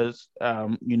Spurs,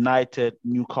 United,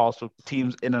 Newcastle,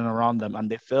 teams in and around them,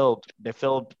 and they failed. They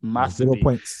failed massively. 0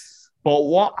 points. But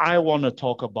what I want to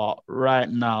talk about right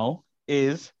now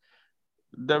is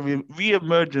the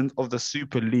re-emergence of the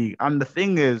Super League. And the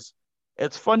thing is,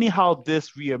 it's funny how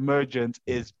this re-emergence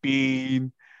is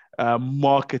being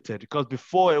marketed, because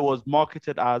before it was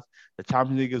marketed as the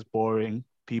Champions League is boring,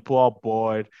 people are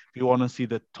bored, we want to see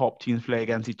the top teams play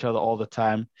against each other all the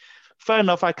time. Fair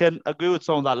enough, I can agree with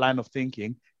some of that line of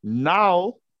thinking.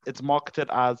 Now it's marketed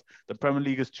as the Premier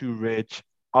League is too rich,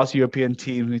 us European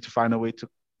teams need to find a way to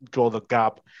draw the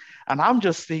gap. And I'm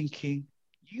just thinking,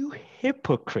 you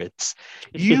hypocrites,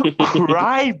 you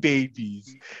crybabies.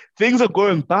 Things are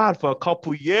going bad for a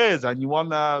couple years and you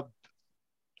want to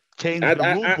change the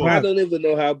rule. I don't even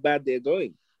know how bad they're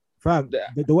going. Fam,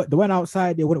 they went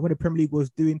outside there when the Premier League was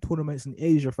doing tournaments in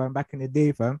Asia, fam, back in the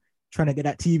day, fam, trying to get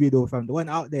that TV though, fam. They went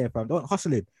out there, fam. They went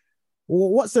hustling.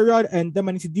 What's the road and them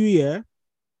need to do here?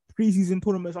 Pre-season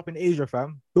tournaments up in Asia,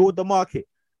 fam. Build the market.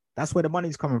 That's where the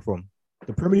money's coming from.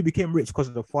 The Premier League became rich because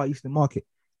of the Far Eastern market.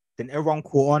 then everyone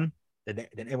caught on, then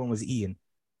everyone was eating.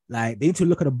 Like they need to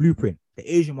look at the blueprint. The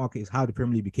Asian market is how the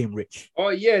Premier League became rich. Oh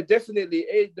yeah, definitely.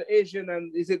 The Asian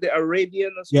and is it the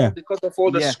Arabian as Yeah. well? Because of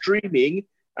all the Yeah. streaming,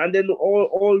 and then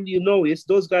all you know is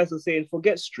those guys are saying,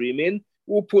 forget streaming.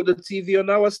 We'll put the TV on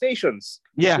our stations.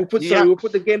 Yeah. We'll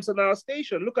put the games on our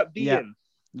station. Look at Yeah. beIN.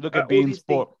 Look at all beIN these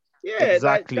Sport. Yeah,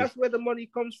 Exactly. like that's where the money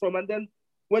comes from. And then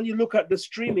when you look at the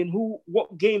streaming,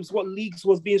 what leagues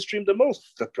was being streamed the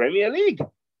most? The Premier League.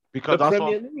 Because The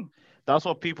Premier League. that's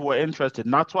what people were interested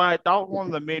in. That's why that was one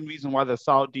of the main reasons why the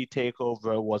Saudi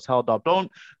takeover was held up.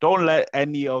 Don't let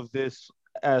any of this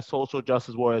social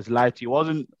justice warriors lie to you. It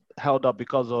wasn't held up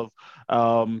because of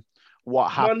what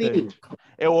happened. Money.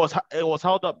 It was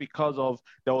held up because of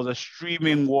there was a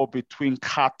streaming war between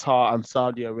Qatar and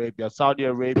Saudi Arabia. Saudi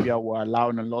Arabia were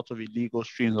allowing a lot of illegal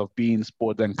streams of beIN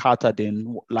Sport, and Qatar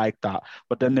didn't like that.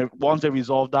 But then once they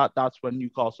resolved that, that's when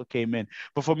Newcastle came in.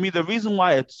 But for me, the reason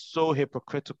why it's so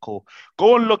hypocritical,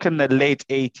 go and look in the late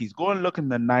 80s, go and look in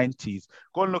the 90s,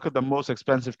 go and look at the most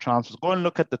expensive transfers, go and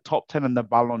look at the top 10 in the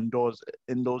Ballon d'Ors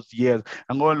in those years,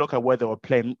 and go and look at where they were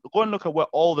playing. Go and look at where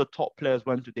all the top players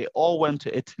went to. They all went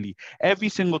to Italy. Every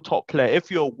single top player, if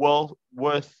you're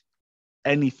worth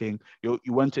anything, you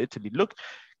went to Italy. Look,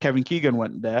 Kevin Keegan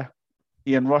went there,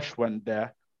 Ian Rush went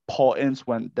there, Paul Ince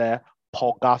went there,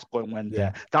 Paul Gascoigne went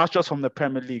there. That's just from the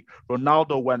Premier League.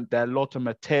 Ronaldo went there, Lothar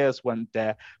Matthäus went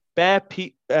there. Bare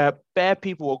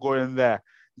people were going there.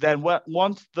 Then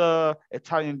once the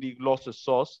Italian league lost its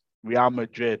source, Real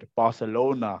Madrid,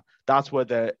 Barcelona, that's where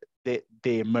they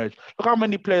emerged. Look how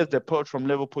many players they poached from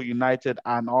Liverpool, United,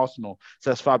 and Arsenal.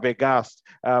 Cesc Fabregas,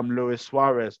 Luis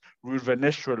Suarez, Ruud van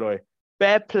Nistelrooy.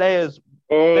 Bare players,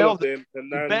 All of them.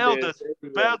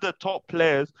 the top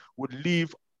players would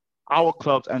leave our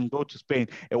clubs and go to Spain.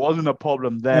 It wasn't a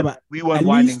problem then. Yeah, we weren't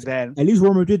whining then. At least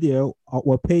Real Madrid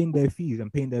were paying their fees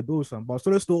and paying their bills, fam.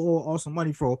 Barcelona still owe some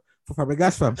money for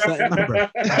Fabregas, fam. Certain number.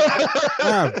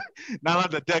 Now I'm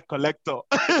the debt collector.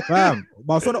 Fam,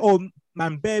 Barcelona owe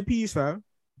bare peas, fam.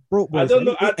 Broke boys. I don't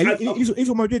know. At least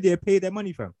Real Madrid, they pay their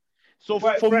money, fam. So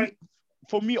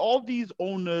for me, all these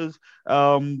owners,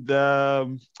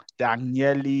 the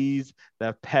Agnellis,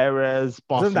 the Perez,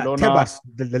 Barcelona, Tebas,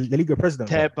 the Liga president.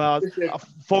 Tebas.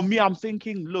 For me, I'm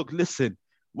thinking, look, listen,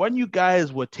 when you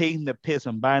guys were taking the piss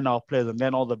and buying our players and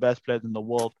then all the best players in the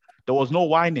world, there was no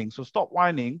whining. So stop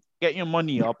whining, get your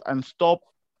money up, and stop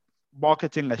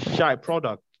marketing a shy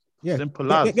product. Yeah,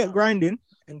 simple as. Get grinding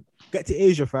and get to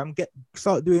Asia, fam.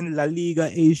 Start doing La Liga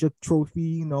Asia Trophy,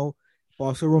 you know.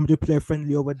 Barcelona player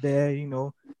friendly over there, you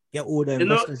know. Get all the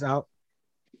investors out.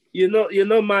 You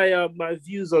know my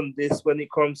views on this when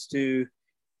it comes to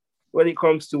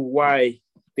why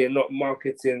they're not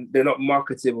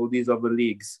marketable, these other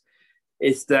leagues.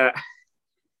 It's that,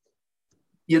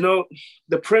 you know,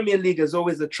 the Premier League has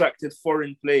always attracted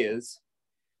foreign players,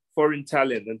 foreign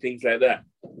talent and things like that.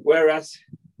 Whereas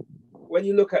when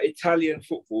you look at Italian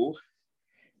football,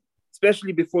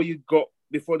 especially before they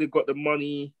got the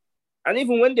money, and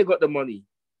even when they got the money,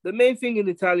 the main thing in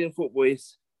Italian football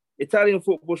is Italian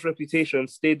football's reputation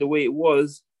stayed the way it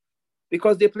was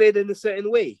because they played in a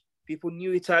certain way. People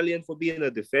knew Italian for being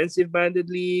a defensive-minded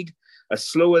league, a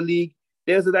slower league.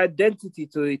 There's an identity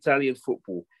to Italian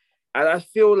football. And I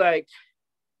feel like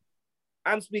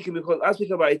I'm speaking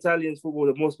about Italian football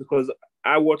the most because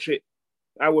I watch it,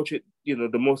 you know,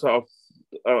 the most out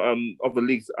of the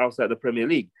leagues outside the Premier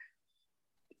League.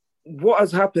 What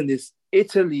has happened is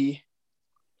Italy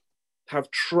have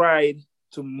tried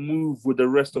to move with the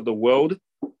rest of the world,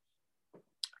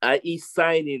 i.e.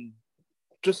 signing,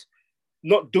 just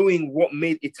not doing what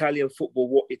made Italian football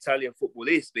what Italian football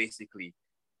is, basically.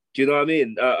 Do you know what I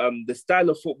mean? The style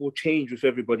of football changed with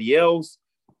everybody else.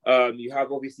 You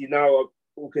have obviously now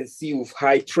who can see with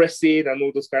high pressing and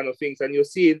all those kind of things, and you're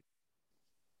seeing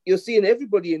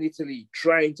everybody in Italy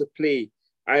trying to play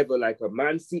either like a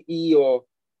Man City or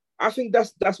I think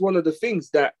that's one of the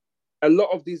things that a lot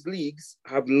of these leagues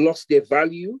have lost their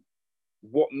value.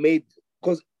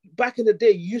 Because back in the day,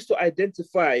 you used to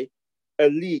identify a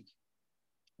league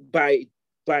by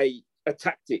a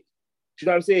tactic. Do you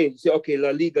know what I'm saying? You say, okay,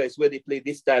 La Liga is where they play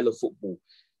this style of football.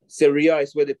 Serie A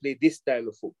is where they play this style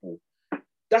of football.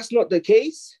 That's not the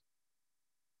case.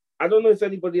 I don't know if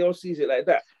anybody else sees it like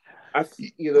that.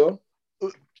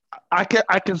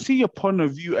 I can see your point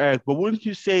of view, Eric, but wouldn't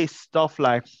you say stuff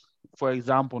like, for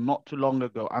example, not too long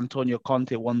ago, Antonio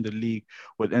Conte won the league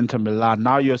with Inter Milan.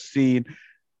 Now you're seeing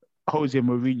Jose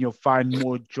Mourinho find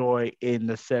more joy in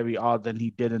the Serie A than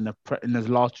he did in his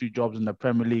last two jobs in the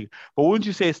Premier League. But wouldn't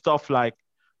you say stuff like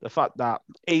the fact that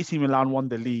AC Milan won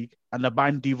the league and they're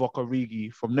buying Divock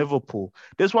Origi from Liverpool?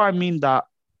 This is what I mean, that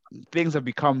things have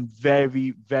become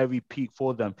very, very peak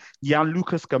for them.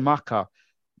 Gianluca Scamacca,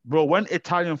 bro, when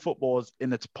Italian football is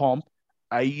in its pomp,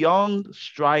 a young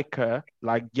striker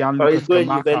like Oh, Gianluca he's going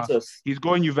Scamacca, Juventus. he's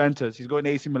going Juventus, he's going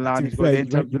AC Milan, To be he's going fair,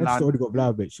 Inter Juventus Milan, already got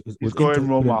Vlahovic. It he's was Inter going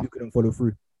Roma. who couldn't follow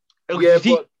through. Yeah, You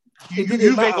see, but it didn't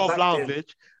Juve matter got back then. Vlahovic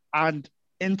and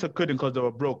Inter couldn't because they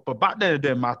were broke. But back then it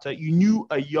didn't matter. You knew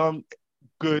a young,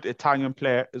 good Italian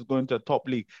player is going to a top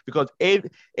league because A,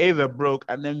 they're broke,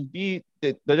 and then B,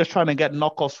 they're just trying to get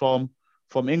knockoffs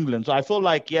from England. So I feel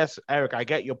like, yes, Eric, I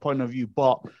get your point of view,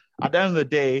 but at the end of the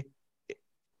day,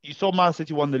 you saw Man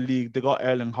City won the league. They got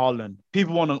Erling Haaland.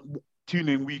 People want to tune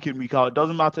in, week out. It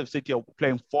doesn't matter if City are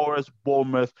playing Forest,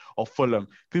 Bournemouth, or Fulham.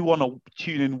 People want to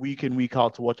tune in, week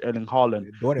out to watch Erling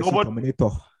Haaland. Don't want to see Terminator.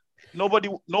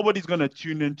 Nobody's gonna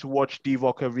tune in to watch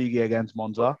Divock Origi against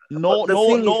Monza. No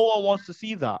one wants to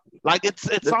see that. Like it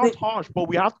sounds harsh, but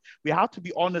we have to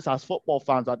be honest as football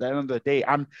fans at the end of the day,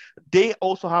 and they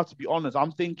also have to be honest.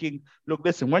 I'm thinking, look,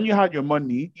 listen, when you had your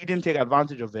money, you didn't take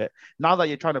advantage of it. Now that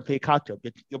you're trying to play catch up,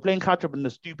 you're playing catch up in the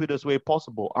stupidest way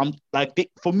possible. I'm like,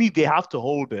 for me, they have to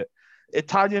hold it.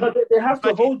 Italian, they have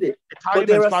to hold it.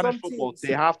 Italian and Spanish football,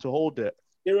 they have to hold it.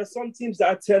 There are some teams that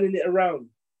are turning it around.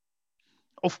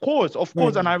 Of course,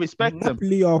 and I respect them.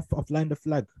 Napoli are flying the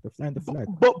flag. They're flying the flag.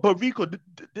 But Rico,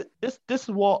 this is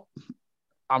what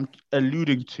I'm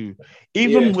alluding to.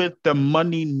 Even with the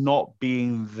money not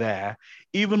being there,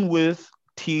 even with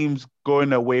teams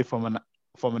going away from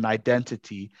an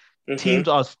identity, teams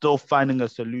are still finding a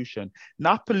solution.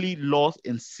 Napoli lost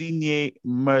Insigne,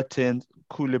 Mertens,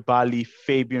 Koulibaly,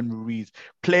 Fabian Ruiz,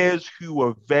 players who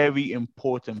were very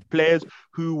important, players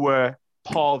who were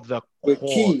part of the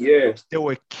core. They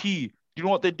were key. You know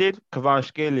what they did?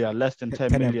 Kvaratskhelia, less than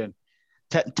 10 million.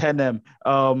 10M.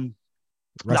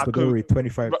 Raspadori,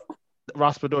 25.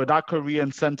 Raspadori, that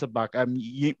Korean centre back. Kim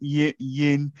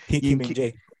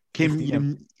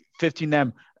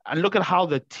 15M. And look at how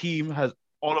the team has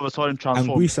all of a sudden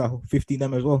transformed. Anguissa,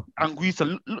 15M as well.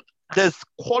 Anguissa, there's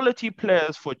quality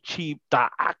players for cheap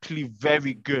that are actually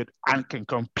very good and can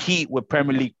compete with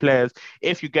Premier League players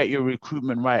if you get your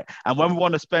recruitment right. And when we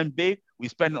want to spend big, we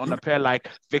spend it on a player like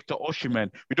Victor Osimhen.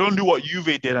 We don't do what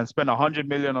Juve did and spend 100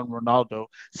 million on Ronaldo,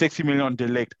 60 million on De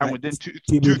Ligt, and within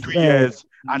 2-3 years,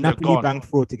 and they're gone. Bank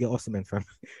fraud to get Osimhen, fam.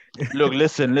 Look,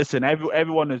 listen.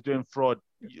 Everyone is doing fraud.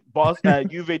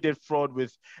 Juve did fraud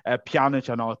with Pjanic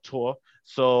and Artur.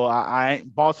 So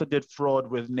Barca did fraud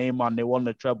with Neymar and they won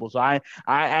the treble. So I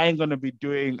ain't gonna be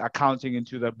doing accounting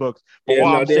into their books.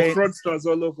 But there's fraudsters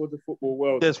all over the football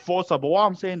world. There's fraudsters, but what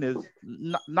I'm saying is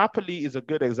Napoli is a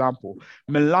good example.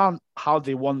 Milan, how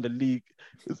they won the league,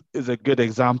 is a good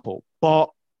example. But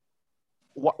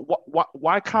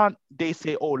why can't they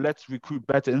say, oh, let's recruit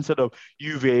better instead of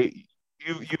Juve?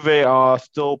 Juve are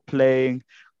still playing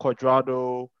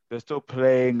Cuadrado. They're still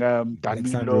playing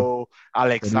Danilo,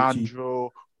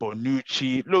 Alexandro,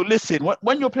 Bonucci. Look, listen,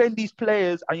 when you're playing these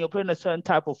players and you're playing a certain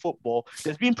type of football,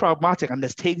 there's been pragmatic and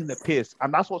there's taking the piss.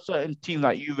 And that's what certain teams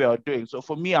like Juve are doing. So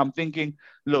for me, I'm thinking,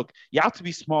 look, you have to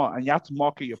be smart and you have to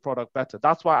market your product better.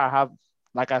 That's why I have,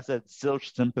 like I said,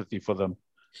 zilch sympathy for them.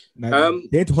 They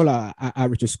need to hold out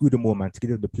Richard Scudamore, man, to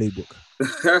give them the playbook.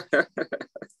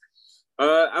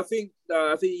 I think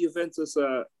Juventus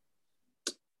are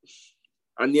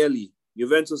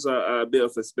Juventus are a bit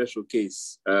of a special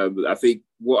case. I think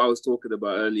what I was talking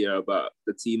about earlier about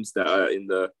the teams that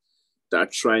are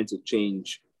trying to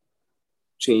change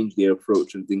their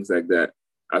approach and things like that.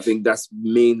 I think that's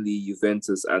mainly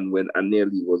Juventus and when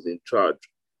Agnelli was in charge.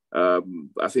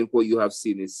 I think what you have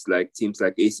seen is like teams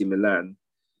like AC Milan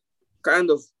kind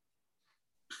of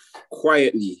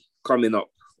quietly coming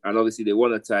up, and obviously they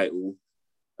won a title,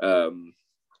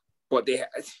 but they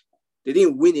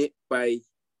didn't win it by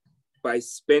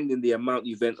spending the amount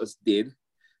Juventus did,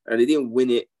 and they didn't win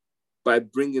it by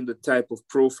bringing the type of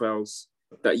profiles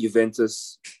that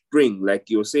Juventus bring, like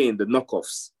you were saying, the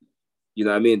knockoffs, you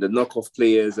know what I mean, the knockoff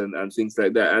players and things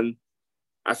like that. And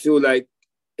I feel like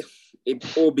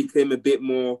it all became a bit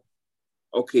more,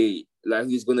 okay, like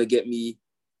who's going to get me,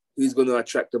 who's going to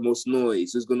attract the most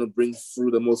noise, who's going to bring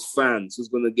through the most fans, who's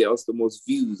going to get us the most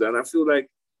views. And I feel like,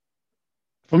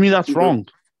 for me, that's wrong.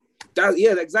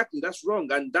 Exactly. That's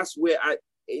wrong. And that's where I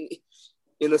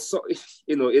was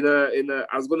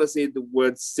gonna say the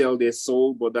word sell their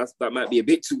soul, but that might be a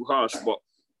bit too harsh. But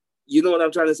you know what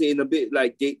I'm trying to say, in a bit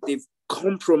like they've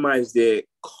compromised they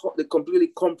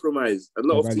completely compromised. A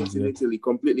lot of teams in Italy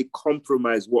completely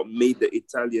compromised what made the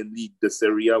Italian league, the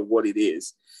Serie A, what it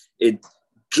is. It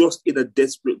just in a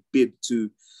desperate bid to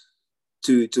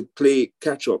play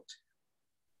catch up.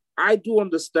 I do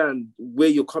understand where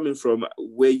you're coming from,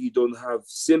 where you don't have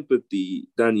sympathy,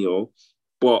 Daniel.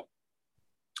 But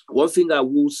one thing I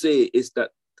will say is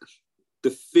that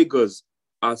the figures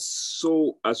are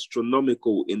so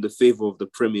astronomical in the favor of the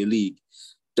Premier League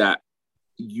that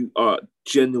you are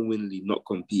genuinely not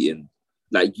competing.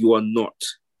 Like, you are not.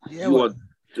 Yeah, you are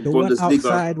the one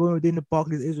outside when we did the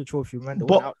Barclays Asia Trophy, man. The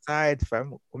one outside,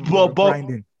 fam.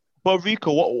 But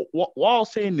Rico, what I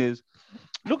was saying is,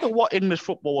 look at what English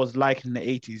football was like in the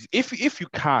 80s.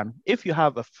 If you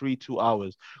have a free 2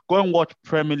 hours, go and watch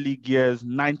Premier League years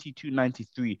 92,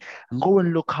 93, and go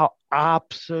and look how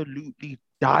absolutely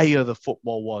dire the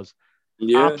football was.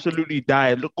 Yeah. Absolutely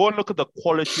dire. Go and look at the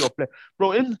quality of play.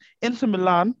 Bro, Inter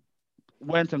Milan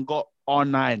went and got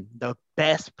R9, the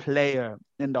best player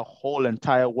in the whole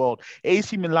entire world.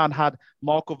 AC Milan had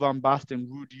Marco van Basten,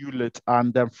 Ruud Gullit,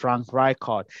 and then Frank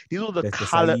Rijkaard. These were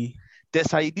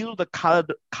the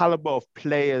caliber of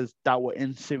players that were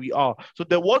in Serie A. So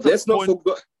there was let's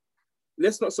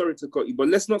not sorry to cut you, but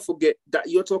let's not forget that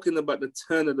you're talking about the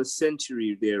turn of the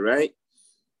century there, right?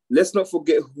 Let's not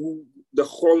forget who the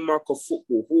hallmark of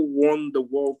football, who won the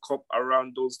World Cup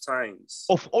around those times.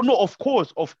 Of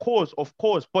course.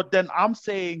 But then I'm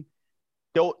saying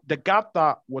the gap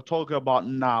that we're talking about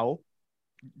now,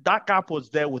 that gap was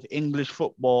there with English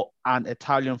football and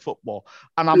Italian football.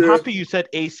 And I'm happy you said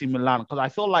AC Milan, because I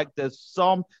feel like there's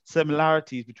some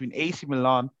similarities between AC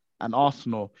Milan and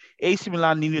Arsenal. AC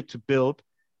Milan needed to build.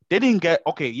 They didn't get,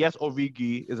 yes,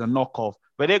 Origi is a knockoff,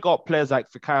 but they got players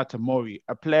like Fikayo Tomori,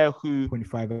 a player who...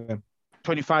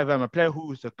 25M, a player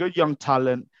who's a good young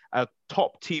talent, a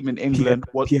top team in England.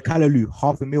 Pierre Callaloo,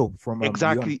 $500,000 from...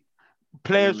 exactly. Lyon.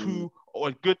 Players who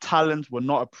are good talents were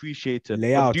not appreciated.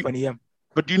 Leao, 20M.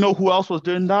 But do you know who else was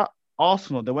doing that?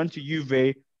 Arsenal. They went to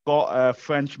Juve, got a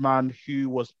Frenchman who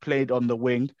was played on the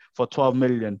wing for 12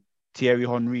 million. Thierry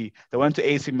Henry. They went to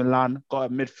AC Milan,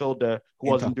 got a midfielder who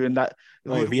wasn't doing that.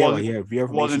 Vieira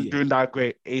wasn't doing that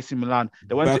great. AC Milan.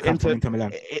 They went to Inter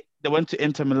Milan. They went to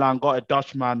Inter Milan, got a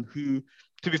Dutchman who,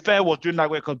 to be fair, was doing that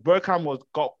great because Bergkamp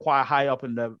got quite high up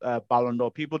in the Ballon d'Or.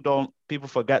 People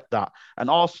forget that. And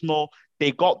Arsenal,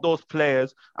 they got those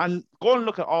players. And go and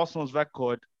look at Arsenal's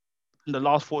record in the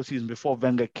last 4 seasons before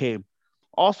Wenger came.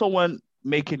 Arsenal went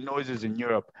making noises in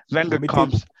Europe. Wenger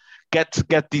comes,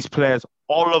 get these players.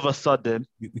 All of a sudden,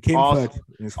 we came third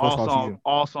in his first half season.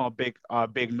 Arsenal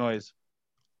big noise.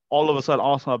 All of a sudden,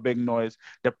 Arsenal a big noise.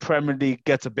 The Premier League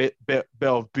gets a bit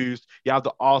of boost. You have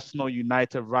the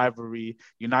Arsenal-United rivalry.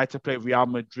 United play Real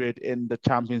Madrid in the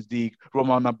Champions League.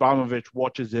 Roman Abramovich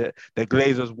watches it. The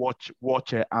Glazers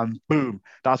watch it, and boom,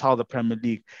 that's how the Premier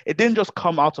League. It didn't just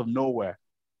come out of nowhere.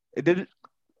 It didn't.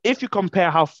 If you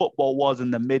compare how football was in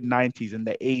the mid-90s and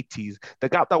the 80s, the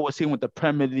gap that we're seeing with the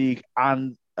Premier League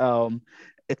and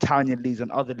Italian leagues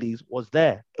and other leagues was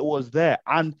there. It was there.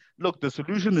 And look, the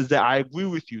solution is there. I agree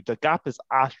with you. The gap is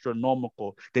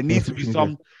astronomical. There needs to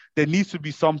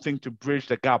be something to bridge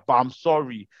the gap. But I'm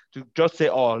sorry to just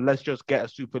say, let's just get a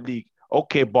Super League.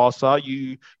 Okay, Barca,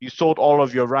 you sold all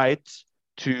of your rights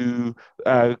to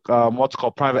what's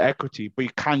called private equity, but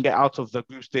you can't get out of the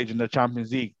group stage in the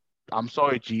Champions League. I'm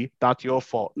sorry, G. That's your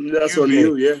fault. That's on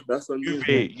you, yeah. That's on you.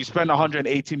 You spent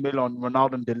 180 million on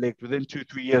Ronaldo and De Ligt. Within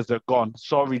 2-3 years, they're gone.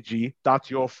 Sorry, G.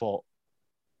 That's your fault.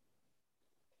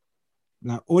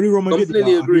 Now, only Real Madrid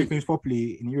are doing things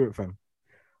properly in Europe, fam.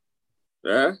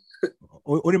 Yeah?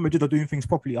 Only Madrid are doing things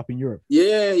properly up in Europe.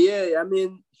 Yeah. I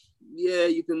mean,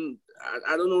 you can...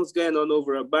 I don't know what's going on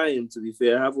over at Bayern, to be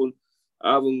fair. I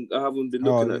haven't been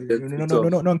looking at that.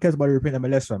 No one cares about the European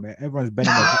MLS, fam. Everyone's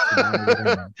bending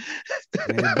their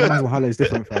The Wahala is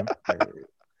different, fam.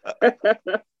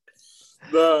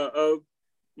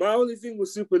 My only thing with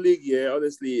Super League,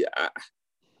 honestly,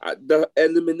 the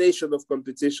elimination of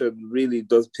competition really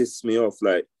does piss me off.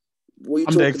 Like, what are you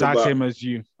I'm the exact same as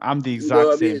you. I'm the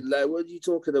exact same. I mean? Like, what are you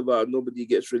talking about? Nobody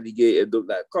gets relegated.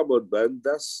 Like, come on, man.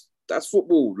 That's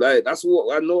football. Like, that's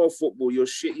what I know of football. You're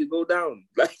shit, you go down.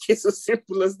 Like, it's as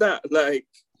simple as that. Like,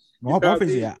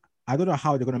 I don't know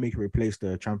how they're gonna make it replace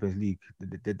the Champions League.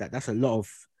 That's a lot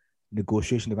of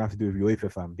negotiation they're gonna have to do with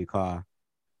UEFA, fam, because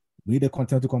we need a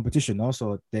continental competition.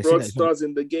 Also, fraudsters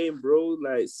in the game, bro.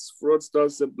 Like,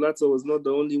 fraudsters. Blatter was not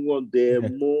the only one. There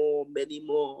are many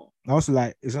more. Also,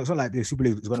 like, it's not like the Super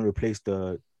League is gonna replace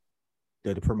the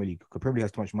Premier League. The Premier League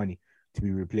has too much money to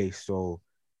be replaced, so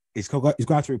it's going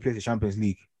to have to replace the Champions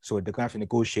League. So they're going to have to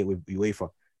negotiate with UEFA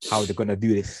how they're going to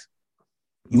do this.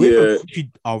 UEFA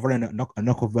are running a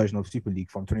knockoff version of Super League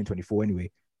from 2024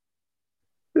 anyway.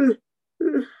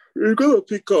 You're going to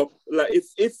pick up. Like,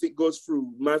 if it goes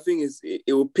through, my thing is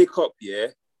it will pick up,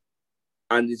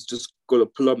 and it's just going to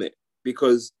plummet.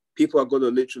 Because people are going to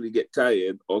literally get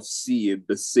tired of seeing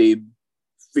the same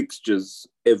fixtures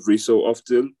every so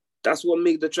often. That's what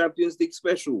made the Champions League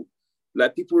special.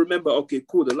 Like, people remember, okay,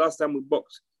 cool, the last time we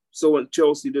boxed someone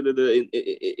Chelsea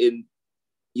in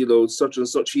such and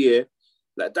such year.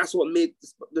 Like, that's what made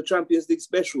the Champions League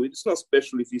special. It's not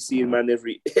special if you see a man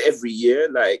every year,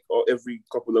 like, or every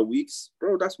couple of weeks.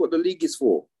 Bro, that's what the league is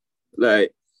for.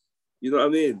 Like, you know what I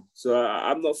mean? So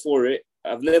I'm not for it.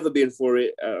 I've never been for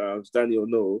it, as Daniel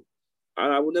know,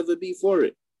 and I will never be for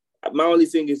it. My only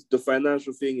thing is the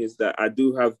financial thing is that I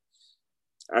do have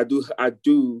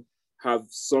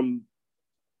some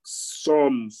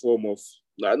form of,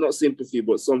 like, not sympathy,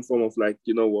 but some form of, like,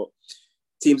 you know what,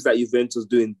 teams like Juventus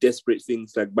doing desperate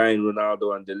things like buying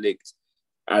Ronaldo and De Ligt,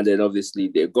 and then obviously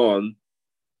they're gone,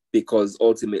 because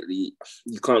ultimately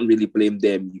you can't really blame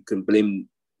them. You can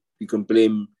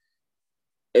blame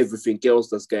everything else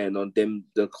that's going on, them,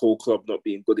 the whole club not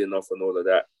being good enough and all of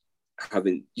that,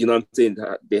 having, you know what I'm saying,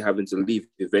 they're having to leave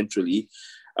eventually.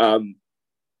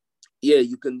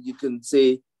 You can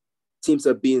say teams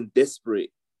are being desperate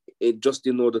just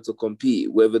in order to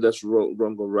compete. Whether that's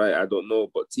wrong or right, I don't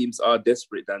know. But teams are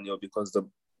desperate, Daniel, because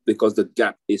the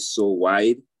gap is so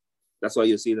wide. That's why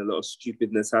you're seeing a lot of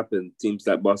stupidness happen. Teams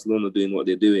like Barcelona doing what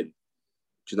they're doing. Do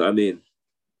you know what I mean?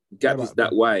 The gap is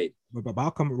that wide. But how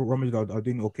come Real Madrid are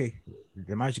doing okay?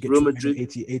 They managed to get Real Madrid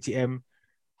 80M.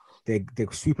 They're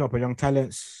sweeping up on young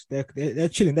talents. They're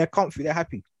chilling. They're comfy. They're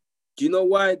happy. Do you know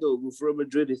why though? With Real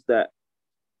Madrid is that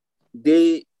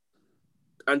they,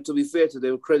 and to be fair to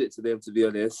them, credit to them, to be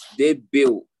honest, they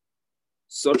built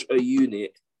such a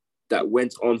unit that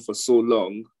went on for so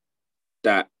long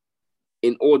that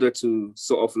in order to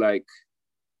sort of like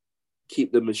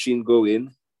keep the machine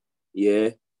going,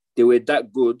 they were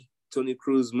that good. Toni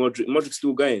Kroos, Modric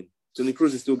still going. Toni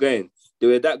Kroos is still going. They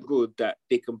were that good that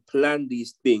they can plan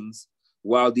these things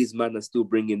while these men are still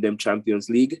bringing them Champions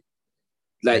League.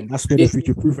 Like, and that's where the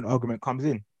future-proofing argument comes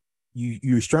in.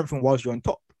 You strengthen whilst you're on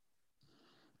top.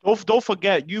 Don't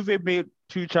forget, Juve made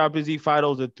 2 Champions League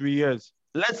finals in 3 years.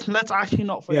 Let's actually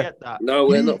not forget that. No,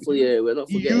 we're not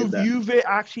forgetting that. Juve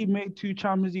actually made 2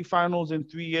 Champions League finals in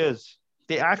 3 years.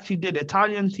 They actually did.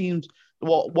 Italian teams,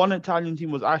 one Italian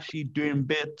team was actually doing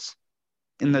bits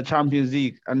in the Champions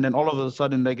League, and then all of a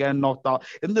sudden they get knocked out.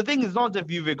 And the thing is not as if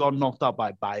Juve got knocked out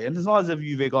by Bayern. It's not as if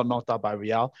Juve got knocked out by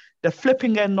Real. They're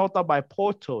flipping getting knocked out by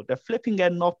Porto. They're flipping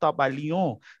getting knocked out by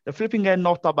Lyon. They're flipping getting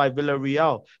knocked out by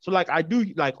Villarreal. So, like, I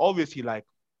do, like, obviously, like,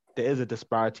 there is a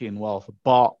disparity in wealth,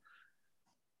 but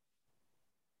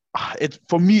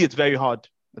for me, it's very hard.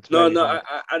 Hard.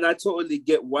 I totally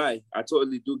get why. I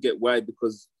totally do get why,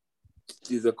 because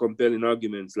these are compelling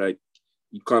arguments. Like,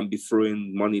 you can't be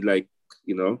throwing money like,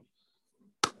 you know,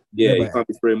 you can't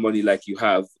be throwing money like you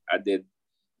have and then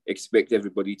expect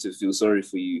everybody to feel sorry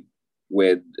for you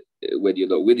when you're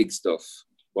not winning stuff.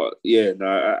 But I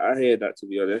hear that, to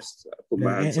be honest. I put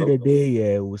my hands up. At the end of the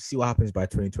day, we'll see what happens by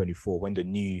 2024 when the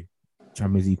new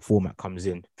Champions League format comes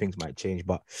in. Things might change,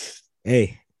 but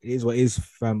hey, it is what it is.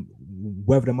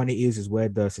 Wherever the money is where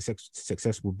the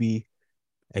success will be.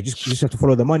 You just have to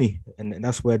follow the money, and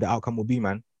that's where the outcome will be,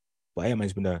 man. But hey, man,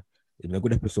 it's been a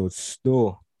good episode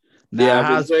still.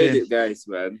 I've enjoyed it, guys,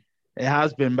 man. It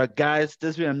has been. But guys, this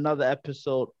has been another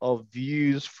episode of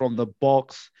Views from the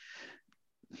Box.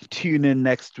 Tune in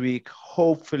next week.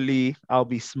 Hopefully, I'll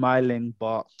be smiling,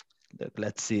 but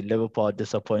let's see. Liverpool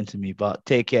disappointed me, but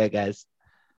take care, guys.